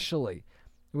 especially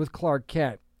with Clark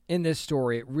Kent in this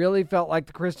story. It really felt like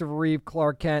the Christopher Reeve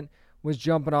Clark Kent was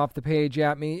jumping off the page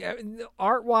at me.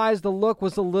 Art-wise, the look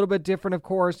was a little bit different, of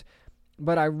course,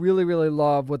 but I really, really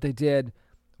love what they did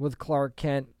with Clark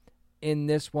Kent in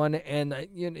this one. And,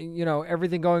 you know,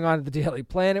 everything going on at the Daily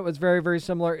Planet was very, very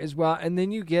similar as well. And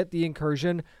then you get the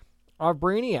incursion of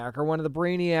Brainiac, or one of the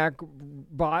Brainiac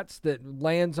bots that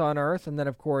lands on Earth. And then,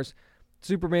 of course,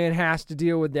 Superman has to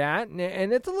deal with that. And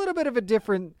it's a little bit of a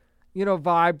different, you know,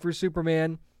 vibe for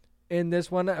Superman in this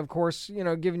one. Of course, you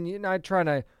know, not trying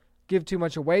to give too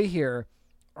much away here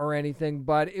or anything,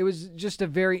 but it was just a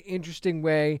very interesting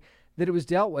way that it was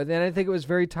dealt with. And I think it was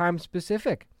very time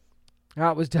specific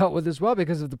how it was dealt with as well,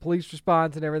 because of the police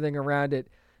response and everything around it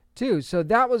too. So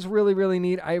that was really, really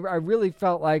neat. I really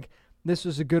felt like this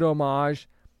was a good homage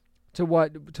to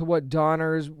what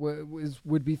Donners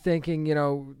would be thinking, you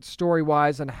know,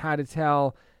 story-wise, on how to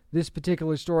tell this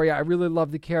particular story. I really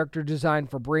love the character design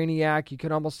for Brainiac. You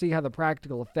can almost see how the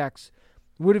practical effects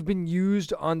would have been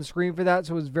used on the screen for that,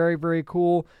 so it was very, very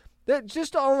cool. That,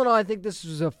 just all in all, I think this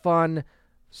was a fun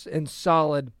and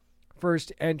solid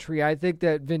first entry. I think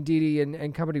that Venditti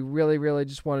and company really, really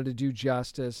just wanted to do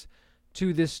justice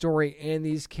to this story and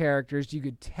these characters. You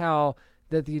could tell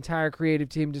that the entire creative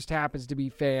team just happens to be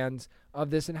fans of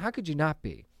this, and how could you not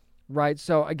be, right?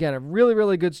 So, again, a really,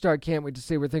 really good start. Can't wait to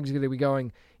see where things are going to be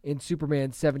going in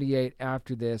Superman 78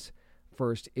 after this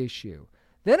first issue.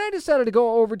 Then I decided to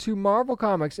go over to Marvel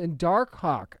Comics and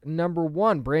Darkhawk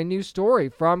 #1, brand new story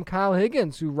from Kyle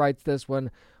Higgins, who writes this one.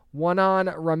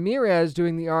 Juanan Ramirez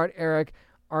doing the art, Eric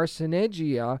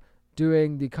Arsenegia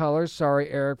doing the colors. Sorry,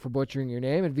 Eric, for butchering your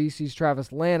name. And VC's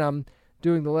Travis Lanham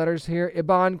doing the letters here.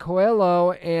 Iban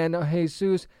Coelho and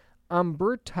Jesus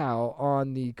Umberto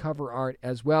on the cover art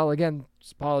as well. Again,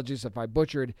 apologies if I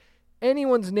butchered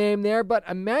anyone's name there, but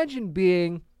imagine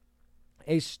being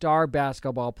a star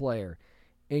basketball player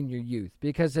in your youth,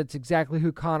 because that's exactly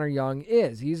who Connor Young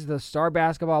is. He's the star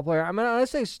basketball player. I mean, when I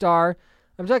say star,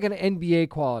 I'm talking an NBA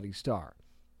quality star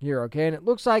here, okay? And it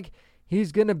looks like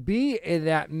he's going to be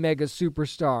that mega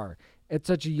superstar at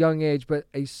such a young age, but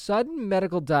a sudden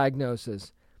medical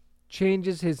diagnosis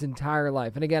changes his entire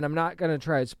life. And again, I'm not going to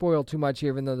try to spoil too much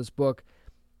here, even though this book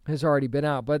has already been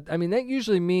out. But, I mean, that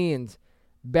usually means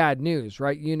bad news,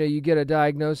 right? You know, you get a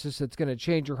diagnosis that's going to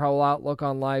change your whole outlook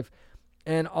on life,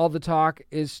 and all the talk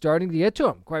is starting to get to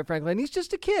him, quite frankly. And he's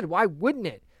just a kid. Why wouldn't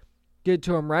it get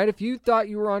to him, right? If you thought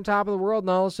you were on top of the world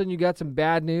and all of a sudden you got some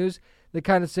bad news that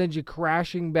kind of sends you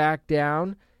crashing back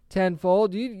down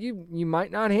tenfold, you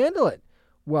might not handle it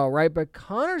well, right? But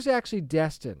Connor's actually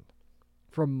destined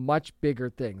for much bigger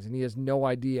things, and he has no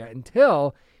idea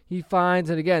until he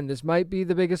finds, and again, this might be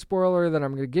the biggest spoiler that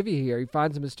I'm going to give you here, he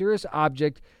finds a mysterious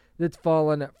object that's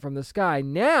fallen from the sky.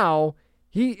 Now,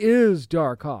 he is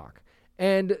Darkhawk.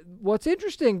 And what's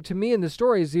interesting to me in the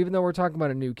story is, even though we're talking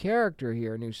about a new character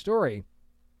here, a new story,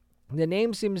 the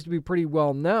name seems to be pretty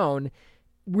well known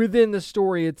within the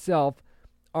story itself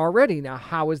already. Now,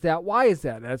 how is that? Why is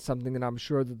that? That's something that I'm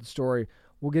sure that the story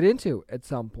will get into at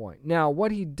some point. Now,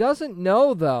 what he doesn't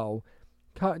know, though,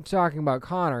 talking about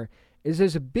Connor, is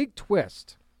there's a big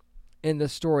twist in the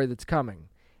story that's coming.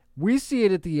 We see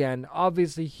it at the end.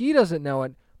 Obviously, he doesn't know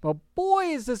it, but boy,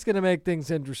 is this going to make things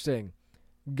interesting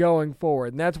going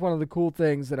forward. And that's one of the cool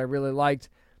things that I really liked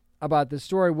about this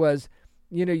story was,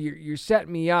 you know, you're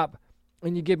setting me up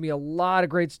and you give me a lot of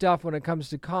great stuff when it comes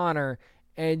to Connor,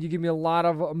 and you give me a lot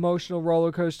of emotional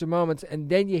roller coaster moments, and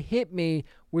then you hit me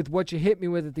with what you hit me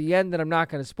with at the end that I'm not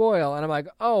going to spoil, and I'm like,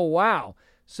 oh, wow.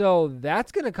 So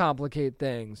that's going to complicate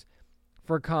things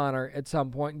for Connor at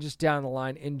some point, and just down the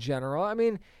line in general. I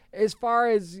mean, as far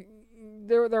as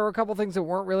there were a couple things that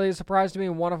weren't really a surprise to me,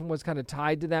 and one of them was kind of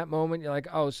tied to that moment. You're like,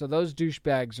 oh, so those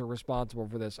douchebags are responsible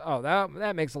for this. Oh,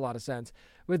 that makes a lot of sense.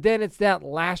 But then it's that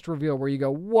last reveal where you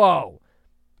go, whoa,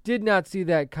 did not see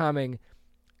that coming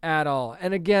at all.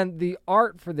 And again, the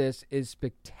art for this is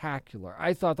spectacular.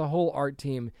 I thought the whole art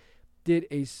team did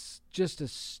just a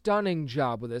stunning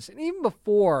job with this. And even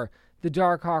before the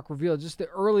Darkhawk reveal, just the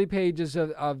early pages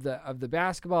of the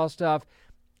basketball stuff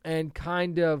and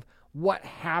kind of what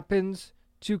happens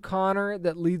to Connor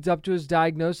that leads up to his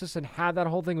diagnosis and how that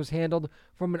whole thing was handled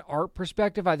from an art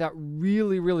perspective, I thought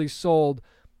really, really sold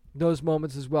those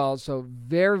moments as well. So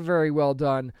very, very well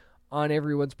done on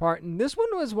everyone's part. And this one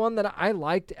was one that I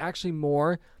liked actually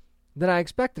more than I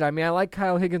expected. I mean, I like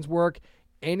Kyle Higgins' work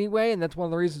anyway, and that's one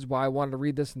of the reasons why I wanted to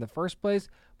read this in the first place.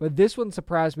 But this one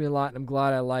surprised me a lot, and I'm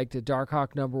glad I liked it.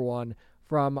 Darkhawk #1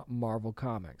 from Marvel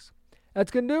Comics. That's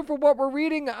going to do it for what we're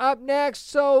reading. Up next,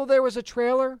 so there was a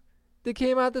trailer that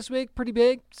came out this week, pretty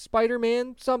big,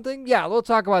 Spider-Man something. Yeah, we'll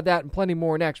talk about that and plenty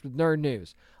more next with Nerd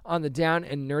News on the Down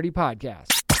and Nerdy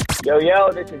Podcast. Yo,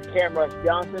 this is Cam Rush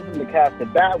Johnson from the cast of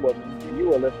Batwoman, and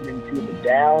you are listening to the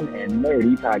Down and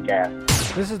Nerdy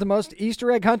Podcast. This is the most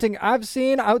Easter egg hunting I've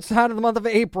seen outside of the month of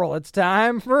April. It's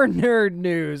time for Nerd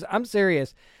News. I'm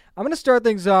serious. I'm going to start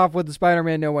things off with the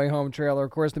Spider-Man No Way Home trailer.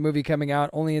 Of course, the movie coming out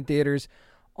only in theaters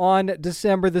on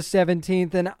December the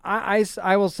 17th. And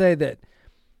I will say that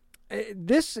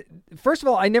this, first of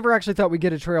all, I never actually thought we'd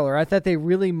get a trailer. I thought they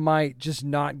really might just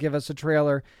not give us a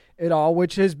trailer at all,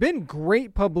 which has been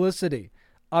great publicity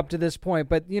up to this point.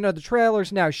 But, the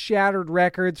trailer's now shattered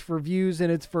records for views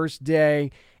in its first day.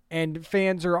 And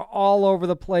fans are all over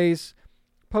the place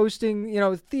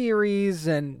posting, theories,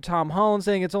 and Tom Holland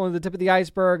saying it's only the tip of the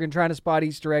iceberg and trying to spot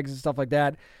Easter eggs and stuff like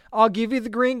that. I'll give you the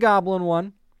Green Goblin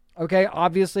one. Okay,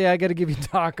 obviously I got to give you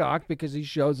Doc Ock because he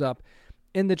shows up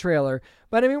in the trailer.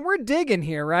 But, we're digging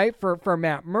here, right? For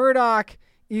Matt Murdock,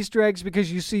 Easter eggs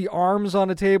because you see arms on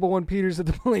a table when Peter's at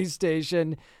the police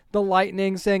station. The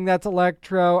lightning saying that's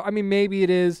Electro. Maybe it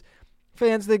is.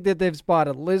 Fans think that they've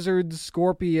spotted lizards,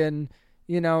 scorpion,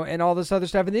 and all this other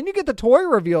stuff. And then you get the toy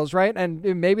reveals, right? And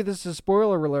maybe this is a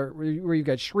spoiler alert where you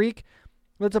got Shriek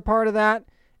that's a part of that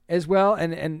as well,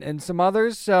 and some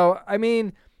others. So,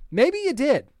 maybe you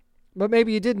did, but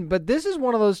maybe you didn't. But this is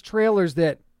one of those trailers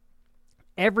that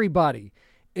everybody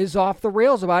is off the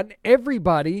rails about, and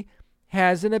everybody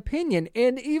has an opinion.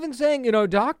 And even saying,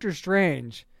 Doctor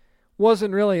Strange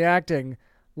wasn't really acting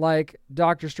like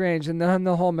Doctor Strange, and then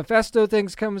the whole Mephisto thing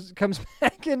comes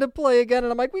back into play again,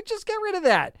 and I'm like, we just get rid of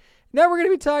that. Now we're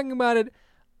going to be talking about it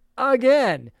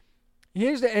again. You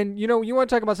want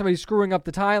to talk about somebody screwing up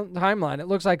the timeline. It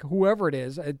looks like whoever it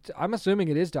is, I'm assuming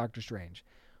it is Doctor Strange,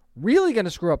 really going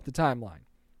to screw up the timeline,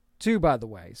 too, by the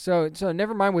way. So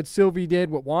never mind what Sylvie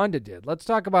did, what Wanda did. Let's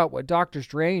talk about what Doctor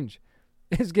Strange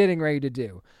is getting ready to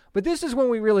do. But this is when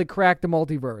we really crack the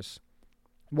multiverse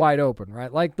wide open,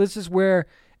 right? Like, this is where,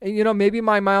 maybe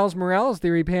my Miles Morales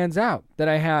theory pans out that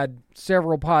I had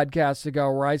several podcasts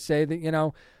ago, where I say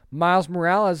that, Miles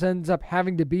Morales ends up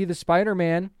having to be the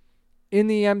Spider-Man in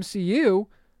the MCU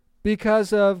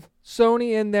because of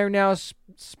Sony and their now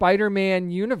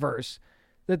Spider-Man universe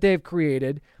that they've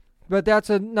created. But that's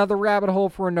another rabbit hole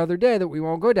for another day that we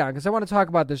won't go down, because I want to talk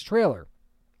about this trailer.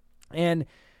 And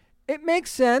it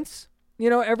makes sense.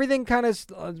 Everything kind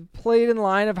of played in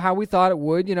line of how we thought it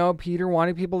would. Peter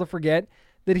wanting people to forget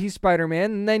that he's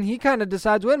Spider-Man. And then he kind of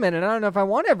decides, wait a minute, I don't know if I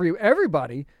want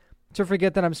everybody to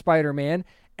forget that I'm Spider-Man.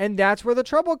 And that's where the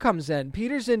trouble comes in.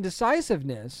 Peter's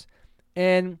indecisiveness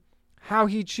and how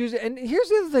he chooses. And here's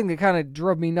the other thing that kind of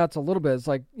drove me nuts a little bit. It's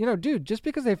like, dude, just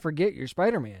because they forget you're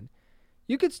Spider-Man,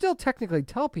 you could still technically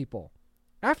tell people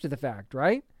after the fact,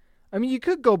 right? You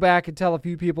could go back and tell a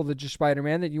few people that you're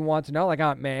Spider-Man that you want to know, like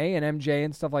Aunt May and MJ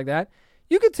and stuff like that.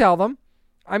 You could tell them.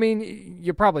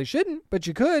 You probably shouldn't, but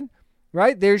you could,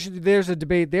 right? There's a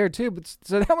debate there too. But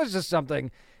so that was just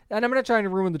something, and I'm not trying to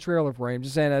ruin the trailer for you. I'm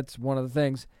just saying that's one of the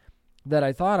things that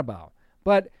I thought about.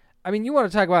 But you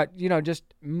want to talk about just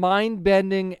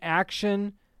mind-bending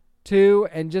action too,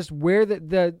 and just where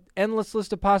the endless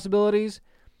list of possibilities.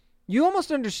 You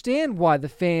almost understand why the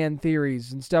fan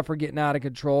theories and stuff are getting out of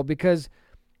control, because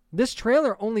this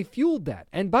trailer only fueled that.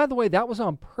 And by the way, that was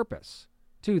on purpose,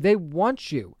 too. They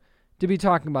want you to be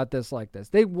talking about this like this.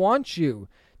 They want you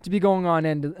to be going on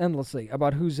endlessly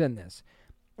about who's in this.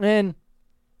 And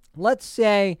let's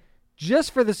say,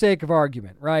 just for the sake of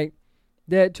argument, right,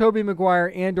 that Tobey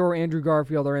Maguire and or Andrew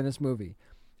Garfield are in this movie.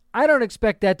 I don't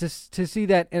expect that to see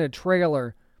that in a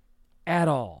trailer at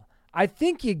all. I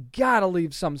think you gotta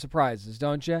leave some surprises,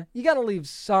 don't you? You gotta leave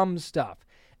some stuff.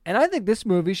 And I think this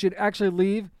movie should actually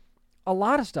leave a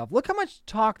lot of stuff. Look how much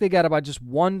talk they got about just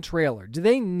one trailer. Do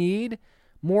they need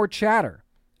more chatter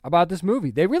about this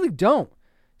movie? They really don't.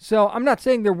 So I'm not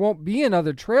saying there won't be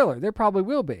another trailer. There probably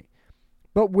will be.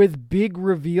 But with big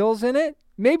reveals in it,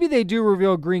 maybe they do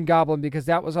reveal Green Goblin because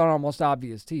that was an almost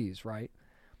obvious tease, right?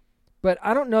 But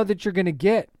I don't know that you're going to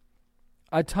get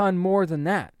a ton more than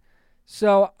that.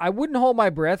 So I wouldn't hold my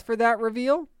breath for that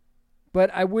reveal,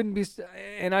 but I wouldn't be,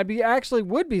 and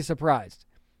would be surprised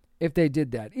if they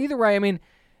did that. Either way,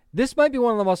 this might be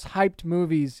one of the most hyped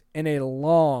movies in a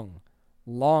long,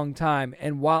 long time.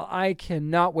 And while I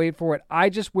cannot wait for it, I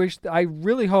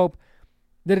really hope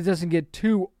that it doesn't get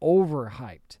too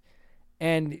overhyped.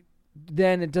 And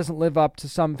then it doesn't live up to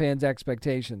some fans'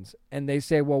 expectations. And they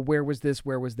say, well, where was this?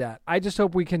 Where was that? I just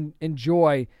hope we can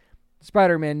enjoy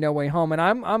Spider-Man No Way Home. And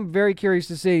I'm very curious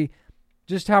to see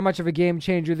just how much of a game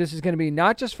changer this is going to be,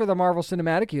 not just for the Marvel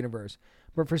Cinematic Universe,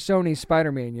 but for Sony's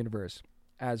Spider-Man universe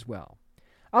as well.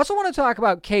 I also want to talk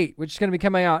about Kate, which is going to be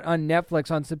coming out on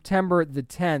Netflix on September the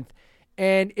 10th.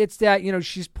 And it's that,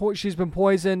 she's been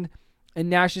poisoned, and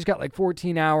now she's got like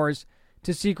 14 hours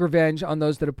to seek revenge on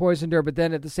those that have poisoned her. But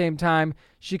then at the same time,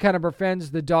 she kind of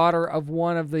befriends the daughter of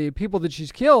one of the people that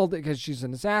she's killed because she's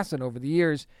an assassin over the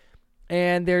years.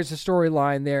 And there's a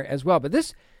storyline there as well. But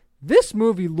this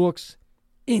movie looks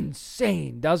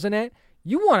insane, doesn't it?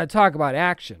 You want to talk about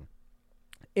action.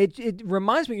 It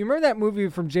reminds me, you remember that movie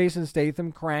from Jason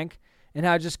Statham, Crank, and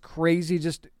how just crazy,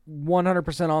 just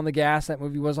 100% on the gas that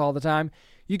movie was all the time?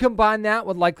 You combine that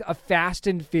with like a Fast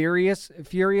and Furious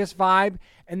vibe,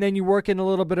 and then you work in a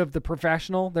little bit of The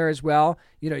Professional there as well.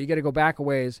 You got to go back a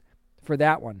ways for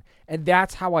that one. And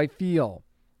that's how I feel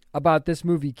about this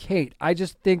movie, Kate. I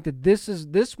just think that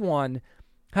this one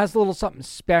has a little something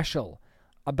special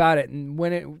about it. And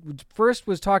when it first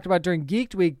was talked about during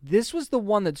Geek Week, this was the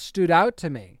one that stood out to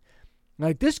me.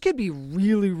 Like, this could be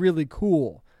really, really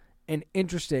cool and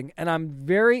interesting. And I'm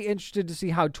very interested to see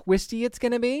how twisty it's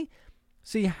going to be.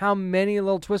 See how many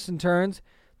little twists and turns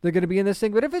they're going to be in this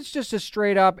thing. But if it's just a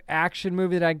straight up action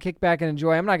movie that I can kick back and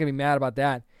enjoy, I'm not going to be mad about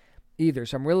that either.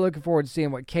 So I'm really looking forward to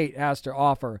seeing what Kate has to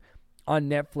offer on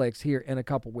Netflix here in a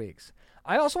couple weeks.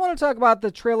 I also want to talk about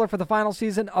the trailer for the final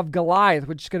season of Goliath,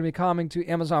 which is going to be coming to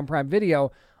Amazon Prime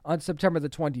Video on September the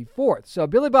 24th. So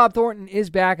Billy Bob Thornton is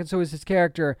back, and so is his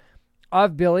character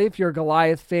of Billy. If you're a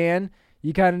Goliath fan,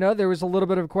 you kind of know there was a little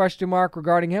bit of a question mark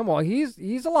regarding him. Well, he's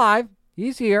alive.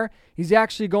 He's here. He's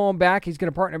actually going back. He's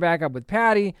going to partner back up with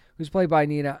Patty, who's played by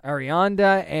Nina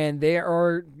Arianda, and they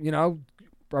are,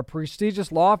 a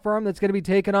prestigious law firm that's going to be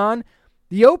taking on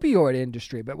the opioid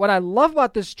industry. But what I love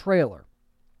about this trailer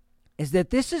is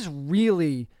that this is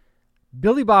really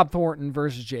Billy Bob Thornton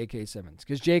versus J.K. Simmons,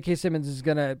 because J.K. Simmons is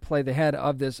going to play the head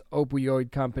of this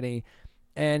opioid company,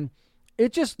 and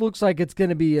it just looks like it's going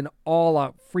to be an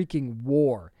all-out freaking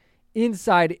war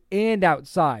inside and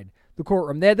outside the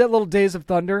courtroom. They had that little Days of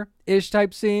Thunder-ish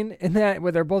type scene in that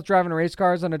where they're both driving race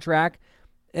cars on a track,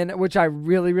 and which I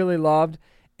really, really loved.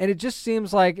 And it just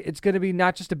seems like it's going to be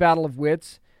not just a battle of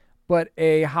wits, but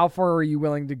a how far are you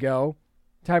willing to go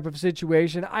type of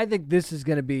situation. I think this is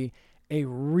going to be a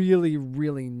really,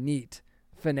 really neat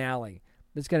finale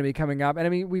that's going to be coming up. And I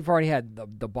mean, we've already had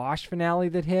the Bosch finale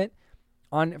that hit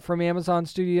from Amazon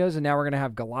Studios, and now we're going to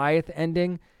have Goliath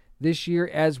ending this year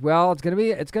as well. It's going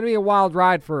to be a wild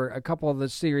ride for a couple of the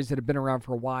series that have been around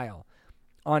for a while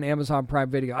on Amazon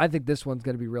Prime Video. I think this one's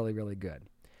going to be really, really good.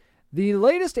 The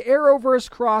latest Arrowverse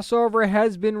crossover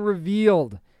has been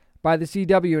revealed by the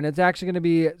CW, and it's actually going to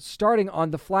be starting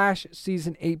on The Flash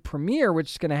Season 8 premiere,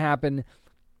 which is going to happen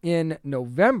in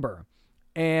November.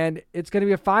 And it's going to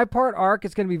be a 5-part arc.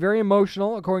 It's going to be very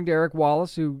emotional, according to Eric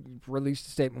Wallace, who released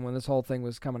a statement when this whole thing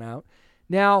was coming out.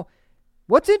 Now,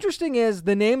 what's interesting is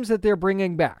the names that they're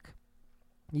bringing back.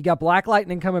 You got Black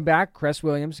Lightning coming back. Cress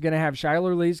Williams is going to have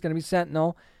Shiloh Lee's going to be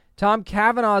Sentinel. Tom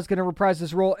Cavanaugh is going to reprise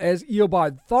this role as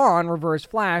Eobard Thawne, Reverse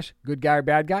Flash. Good guy or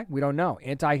bad guy? We don't know.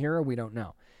 Anti-hero? We don't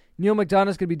know. Neil McDonough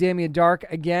is going to be Damien Dark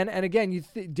again. And again,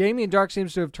 Damien Dark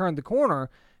seems to have turned the corner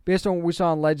based on what we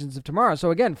saw in Legends of Tomorrow. So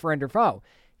again, friend or foe.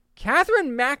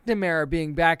 Catherine McNamara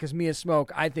being back as Mia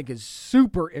Smoke, I think, is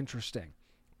super interesting.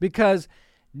 Because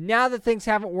now that things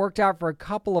haven't worked out for a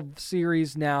couple of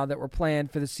series now that were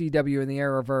planned for the CW and the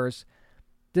Arrowverse,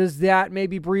 does that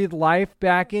maybe breathe life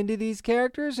back into these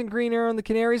characters in Green Arrow and the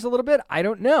Canaries a little bit? I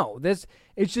don't know.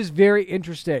 It's just very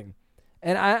interesting.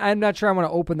 And I'm not sure I want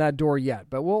to open that door yet,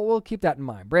 but we'll keep that in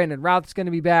mind. Brandon Routh's going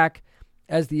to be back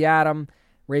as the Atom.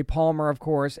 Ray Palmer, of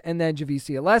course. And then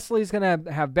Javicia Leslie is going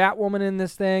to have Batwoman in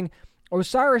this thing.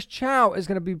 Osiris Chow is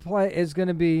going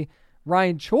to be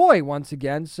Ryan Choi once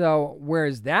again. So where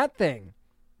is that thing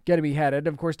going to be headed?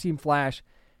 Of course, Team Flash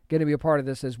going to be a part of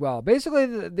this as well. Basically,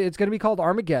 it's going to be called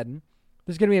Armageddon.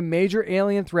 There's going to be a major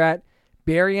alien threat.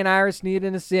 Barry and Iris need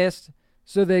an assist,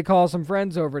 so they call some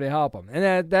friends over to help them.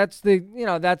 And that's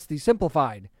the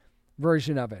simplified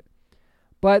version of it.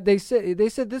 But they said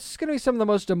this is going to be some of the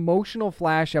most emotional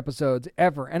Flash episodes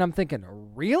ever. And I'm thinking,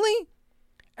 really?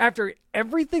 After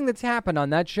everything that's happened on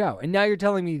that show, and now you're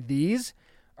telling me these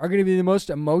are going to be some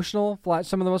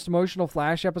of the most emotional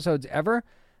Flash episodes ever?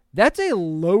 That's a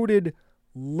loaded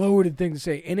thing to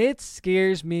say, and it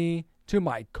scares me to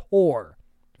my core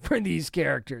for these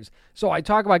characters. So I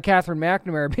talk about Catherine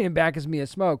McNamara being back as Mia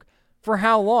Smoke. For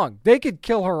how long? They could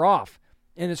kill her off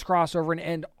in this crossover and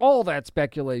end all that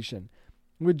speculation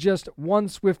with just one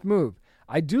swift move.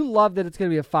 I do love that it's going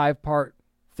to be a 5-part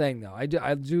thing, though. I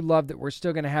do love that we're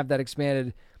still going to have that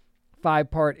expanded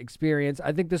 5-part experience.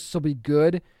 I think this will be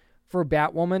good for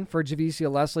Batwoman, for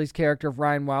Javicia Leslie's character of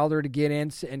Ryan Wilder to get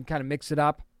in and kind of mix it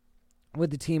up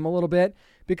with the team a little bit,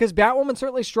 because Batwoman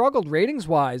certainly struggled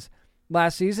ratings-wise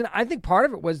last season. I think part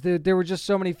of it was that there were just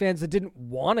so many fans that didn't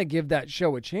want to give that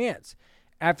show a chance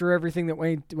after everything that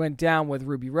went down with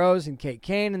Ruby Rose and Kate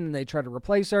Kane, and then they tried to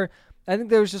replace her. I think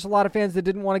there was just a lot of fans that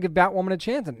didn't want to give Batwoman a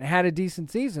chance and had a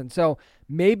decent season. So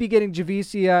maybe getting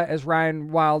Javicia as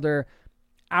Ryan Wilder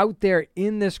out there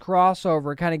in this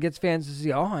crossover kind of gets fans to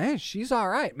see, oh, hey, she's all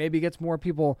right. Maybe gets more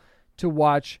people to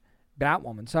watch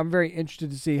Batwoman. So I'm very interested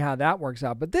to see how that works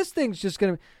out. But this thing's just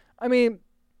going to, I mean,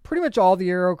 pretty much all the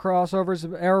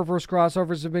Arrowverse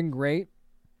crossovers have been great.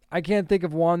 I can't think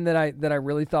of one that I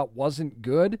really thought wasn't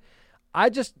good.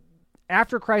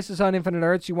 After Crisis on Infinite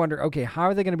Earths, you wonder, okay, how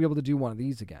are they going to be able to do one of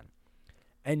these again?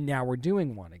 And now we're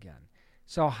doing one again.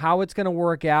 So how it's going to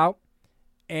work out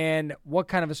and what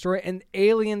kind of a story. And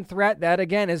alien threat, that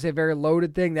again is a very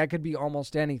loaded thing. That could be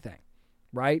almost anything,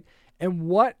 right? And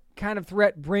what kind of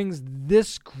threat brings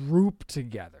this group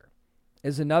together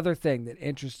is another thing that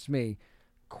interests me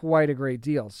quite a great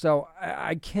deal. So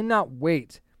I cannot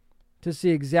wait to see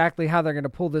exactly how they're going to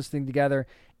pull this thing together,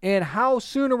 and how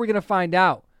soon are we going to find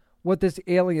out what this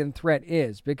alien threat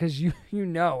is, because you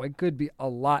know it could be a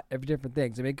lot of different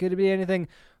things. I mean, it could be anything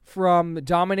from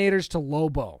Dominators to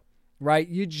Lobo, right?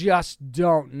 You just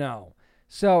don't know.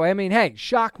 So, I mean, hey,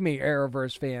 shock me,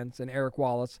 Arrowverse fans and Eric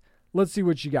Wallace. Let's see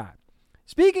what you got.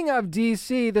 Speaking of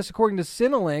DC, this according to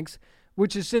Cinelinx,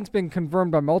 which has since been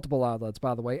confirmed by multiple outlets,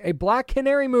 by the way, a Black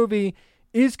Canary movie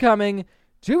is coming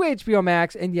to HBO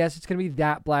Max, and yes, it's going to be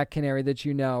that Black Canary that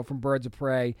you know from Birds of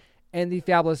Prey and the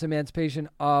Fabulous Emancipation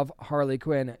of Harley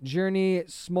Quinn. Journey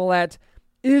Smollett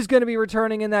is going to be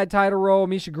returning in that title role.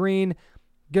 Misha Green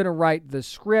going to write the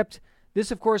script.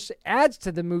 This, of course, adds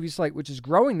to the movie slate, which is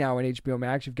growing now in HBO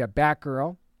Max. You've got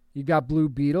Batgirl. You've got Blue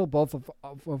Beetle, both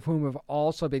of whom have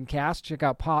also been cast. Check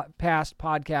out past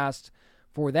podcasts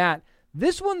for that.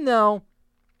 This one, though,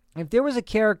 if there was a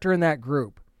character in that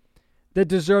group that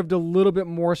deserved a little bit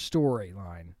more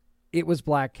storyline, it was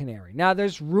Black Canary. Now,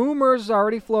 there's rumors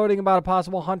already floating about a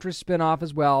possible Huntress spinoff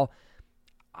as well.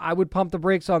 I would pump the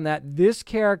brakes on that. This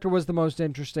character was the most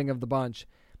interesting of the bunch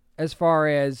as far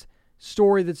as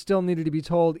story that still needed to be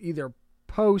told, either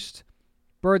post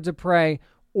Birds of Prey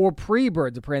or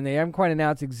pre-Birds of Prey, and they haven't quite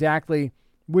announced exactly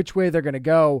which way they're going to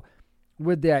go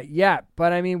with that yet.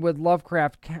 But, I mean, with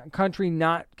Lovecraft Country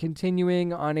not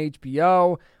continuing on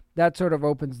HBO, that sort of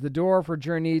opens the door for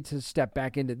Journey to step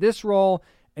back into this role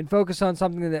and focus on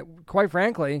something that, quite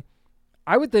frankly,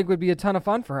 I would think would be a ton of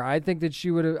fun for her. I think that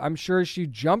she would have, I'm sure she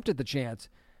jumped at the chance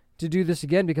to do this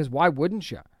again, because why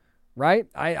wouldn't you? Right?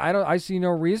 I see no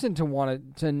reason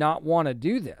to not want to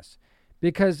do this,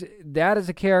 because that is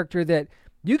a character that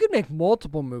you could make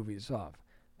multiple movies of.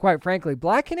 Quite frankly,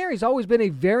 Black Canary's always been a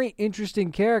very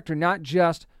interesting character, not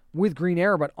just with Green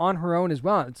Arrow, but on her own as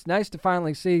well. It's nice to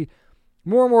finally see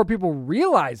more and more people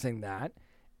realizing that,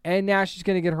 and now she's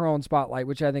going to get her own spotlight,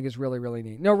 which I think is really, really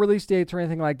neat. No release dates or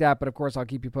anything like that, but of course I'll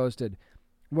keep you posted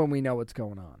when we know what's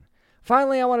going on.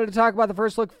 Finally, I wanted to talk about the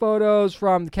first look photos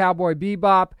from the Cowboy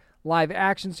Bebop live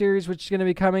action series, which is going to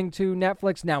be coming to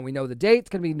Netflix. Now we know the date. It's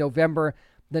going to be November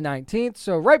the 19th.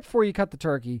 So right before you cut the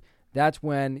turkey, that's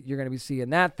when you're going to be seeing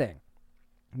that thing.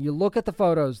 You look at the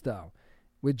photos, though.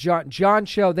 With John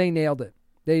Cho, they nailed it.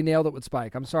 They nailed it with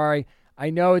Spike. I'm sorry.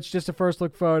 I know it's just a first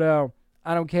look photo.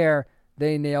 I don't care.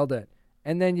 They nailed it.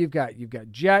 And then you've got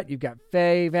Jet, you've got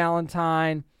Faye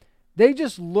Valentine. They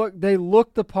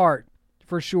look the part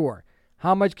for sure.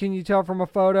 How much can you tell from a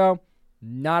photo?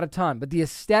 Not a ton. But the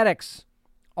aesthetics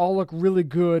all look really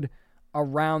good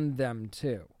around them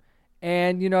too.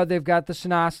 And, they've got the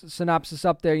synopsis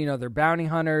up there. They're bounty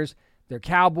hunters. They're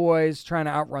cowboys trying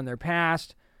to outrun their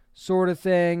past sort of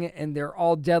thing. And they're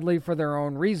all deadly for their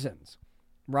own reasons,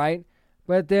 right?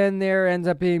 But then there ends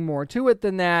up being more to it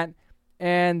than that.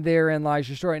 And therein lies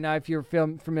your story. Now, if you're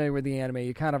familiar with the anime,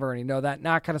 you kind of already know that.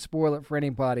 Not going to spoil it for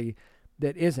anybody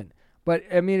that isn't. But,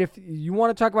 I mean, if you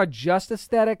want to talk about just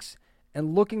aesthetics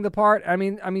and looking the part, I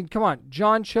mean, come on.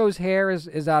 John Cho's hair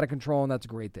is out of control, and that's a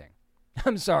great thing.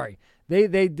 I'm sorry.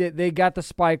 They got the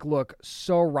Spike look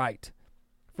so right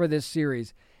for this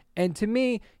series. And to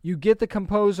me, you get the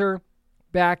composer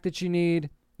back that you need,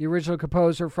 the original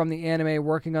composer from the anime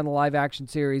working on the live action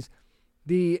series.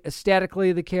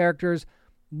 Aesthetically, the characters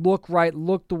look right,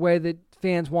 look the way that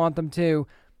fans want them to.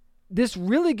 This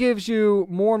really gives you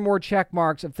more and more check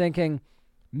marks of thinking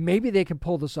maybe they can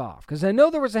pull this off. Because I know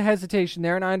there was a hesitation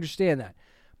there, and I understand that.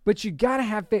 But you got to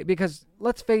have faith, because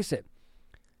let's face it,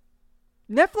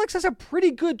 Netflix has a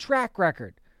pretty good track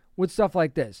record with stuff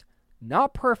like this.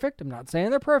 Not perfect. I'm not saying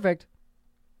they're perfect,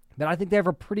 but I think they have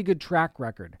a pretty good track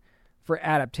record for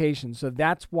adaptation. So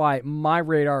that's why my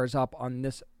radar is up on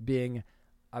this being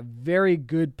a very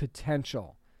good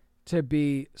potential to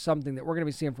be something that we're going to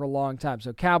be seeing for a long time.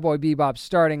 So Cowboy Bebop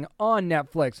starting on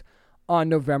Netflix on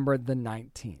November the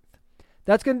 19th.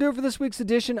 That's going to do it for this week's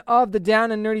edition of the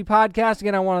Down and Nerdy Podcast.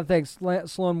 Again, I want to thank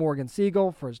Sloane Morgan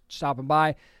Siegel for stopping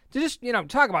by to just,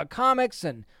 talk about comics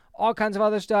and all kinds of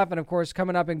other stuff. And, of course,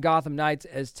 coming up in Gotham Knights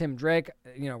as Tim Drake.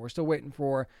 We're still waiting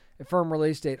for a firm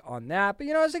release date on that. But,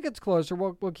 as it gets closer,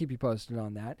 we'll keep you posted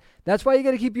on that. That's why you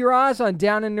got to keep your eyes on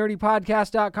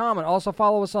downandnerdypodcast.com and also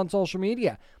follow us on social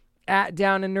media at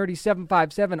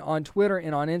downandnerdy757 on Twitter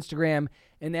and on Instagram,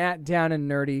 and at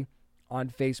downandnerdy on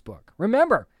Facebook.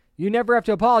 Remember, you never have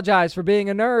to apologize for being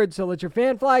a nerd, so let your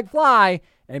fan flag fly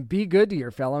and be good to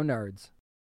your fellow nerds.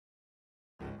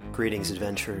 Greetings,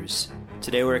 adventurers.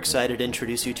 Today we're excited to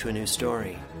introduce you to a new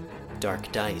story,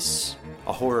 Dark Dice,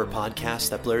 a horror podcast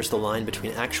that blurs the line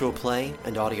between actual play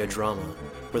and audio drama,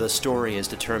 where the story is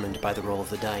determined by the roll of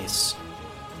the dice.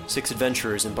 6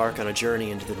 adventurers embark on a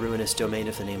journey into the ruinous domain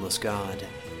of the Nameless God.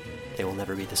 They will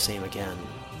never be the same again.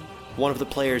 One of the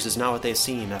players is not what they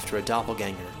seem after a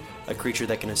doppelganger, a creature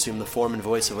that can assume the form and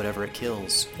voice of whatever it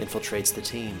kills, infiltrates the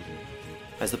team.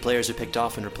 As the players are picked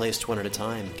off and replaced one at a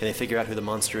time, can they figure out who the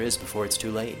monster is before it's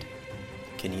too late?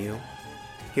 Can you?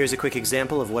 Here's a quick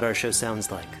example of what our show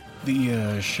sounds like.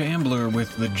 The shambler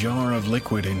with the jar of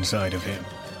liquid inside of him.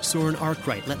 Soren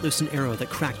Arkwright let loose an arrow that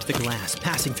cracked the glass,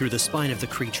 passing through the spine of the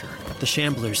creature. The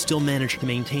shambler still managed to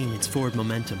maintain its forward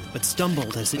momentum, but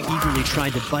stumbled as it eagerly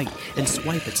tried to bite and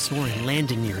swipe at Soren,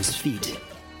 landing near his feet.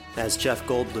 As Jeff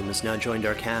Goldblum has now joined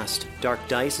our cast, Dark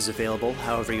Dice is available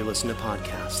however you listen to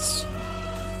podcasts.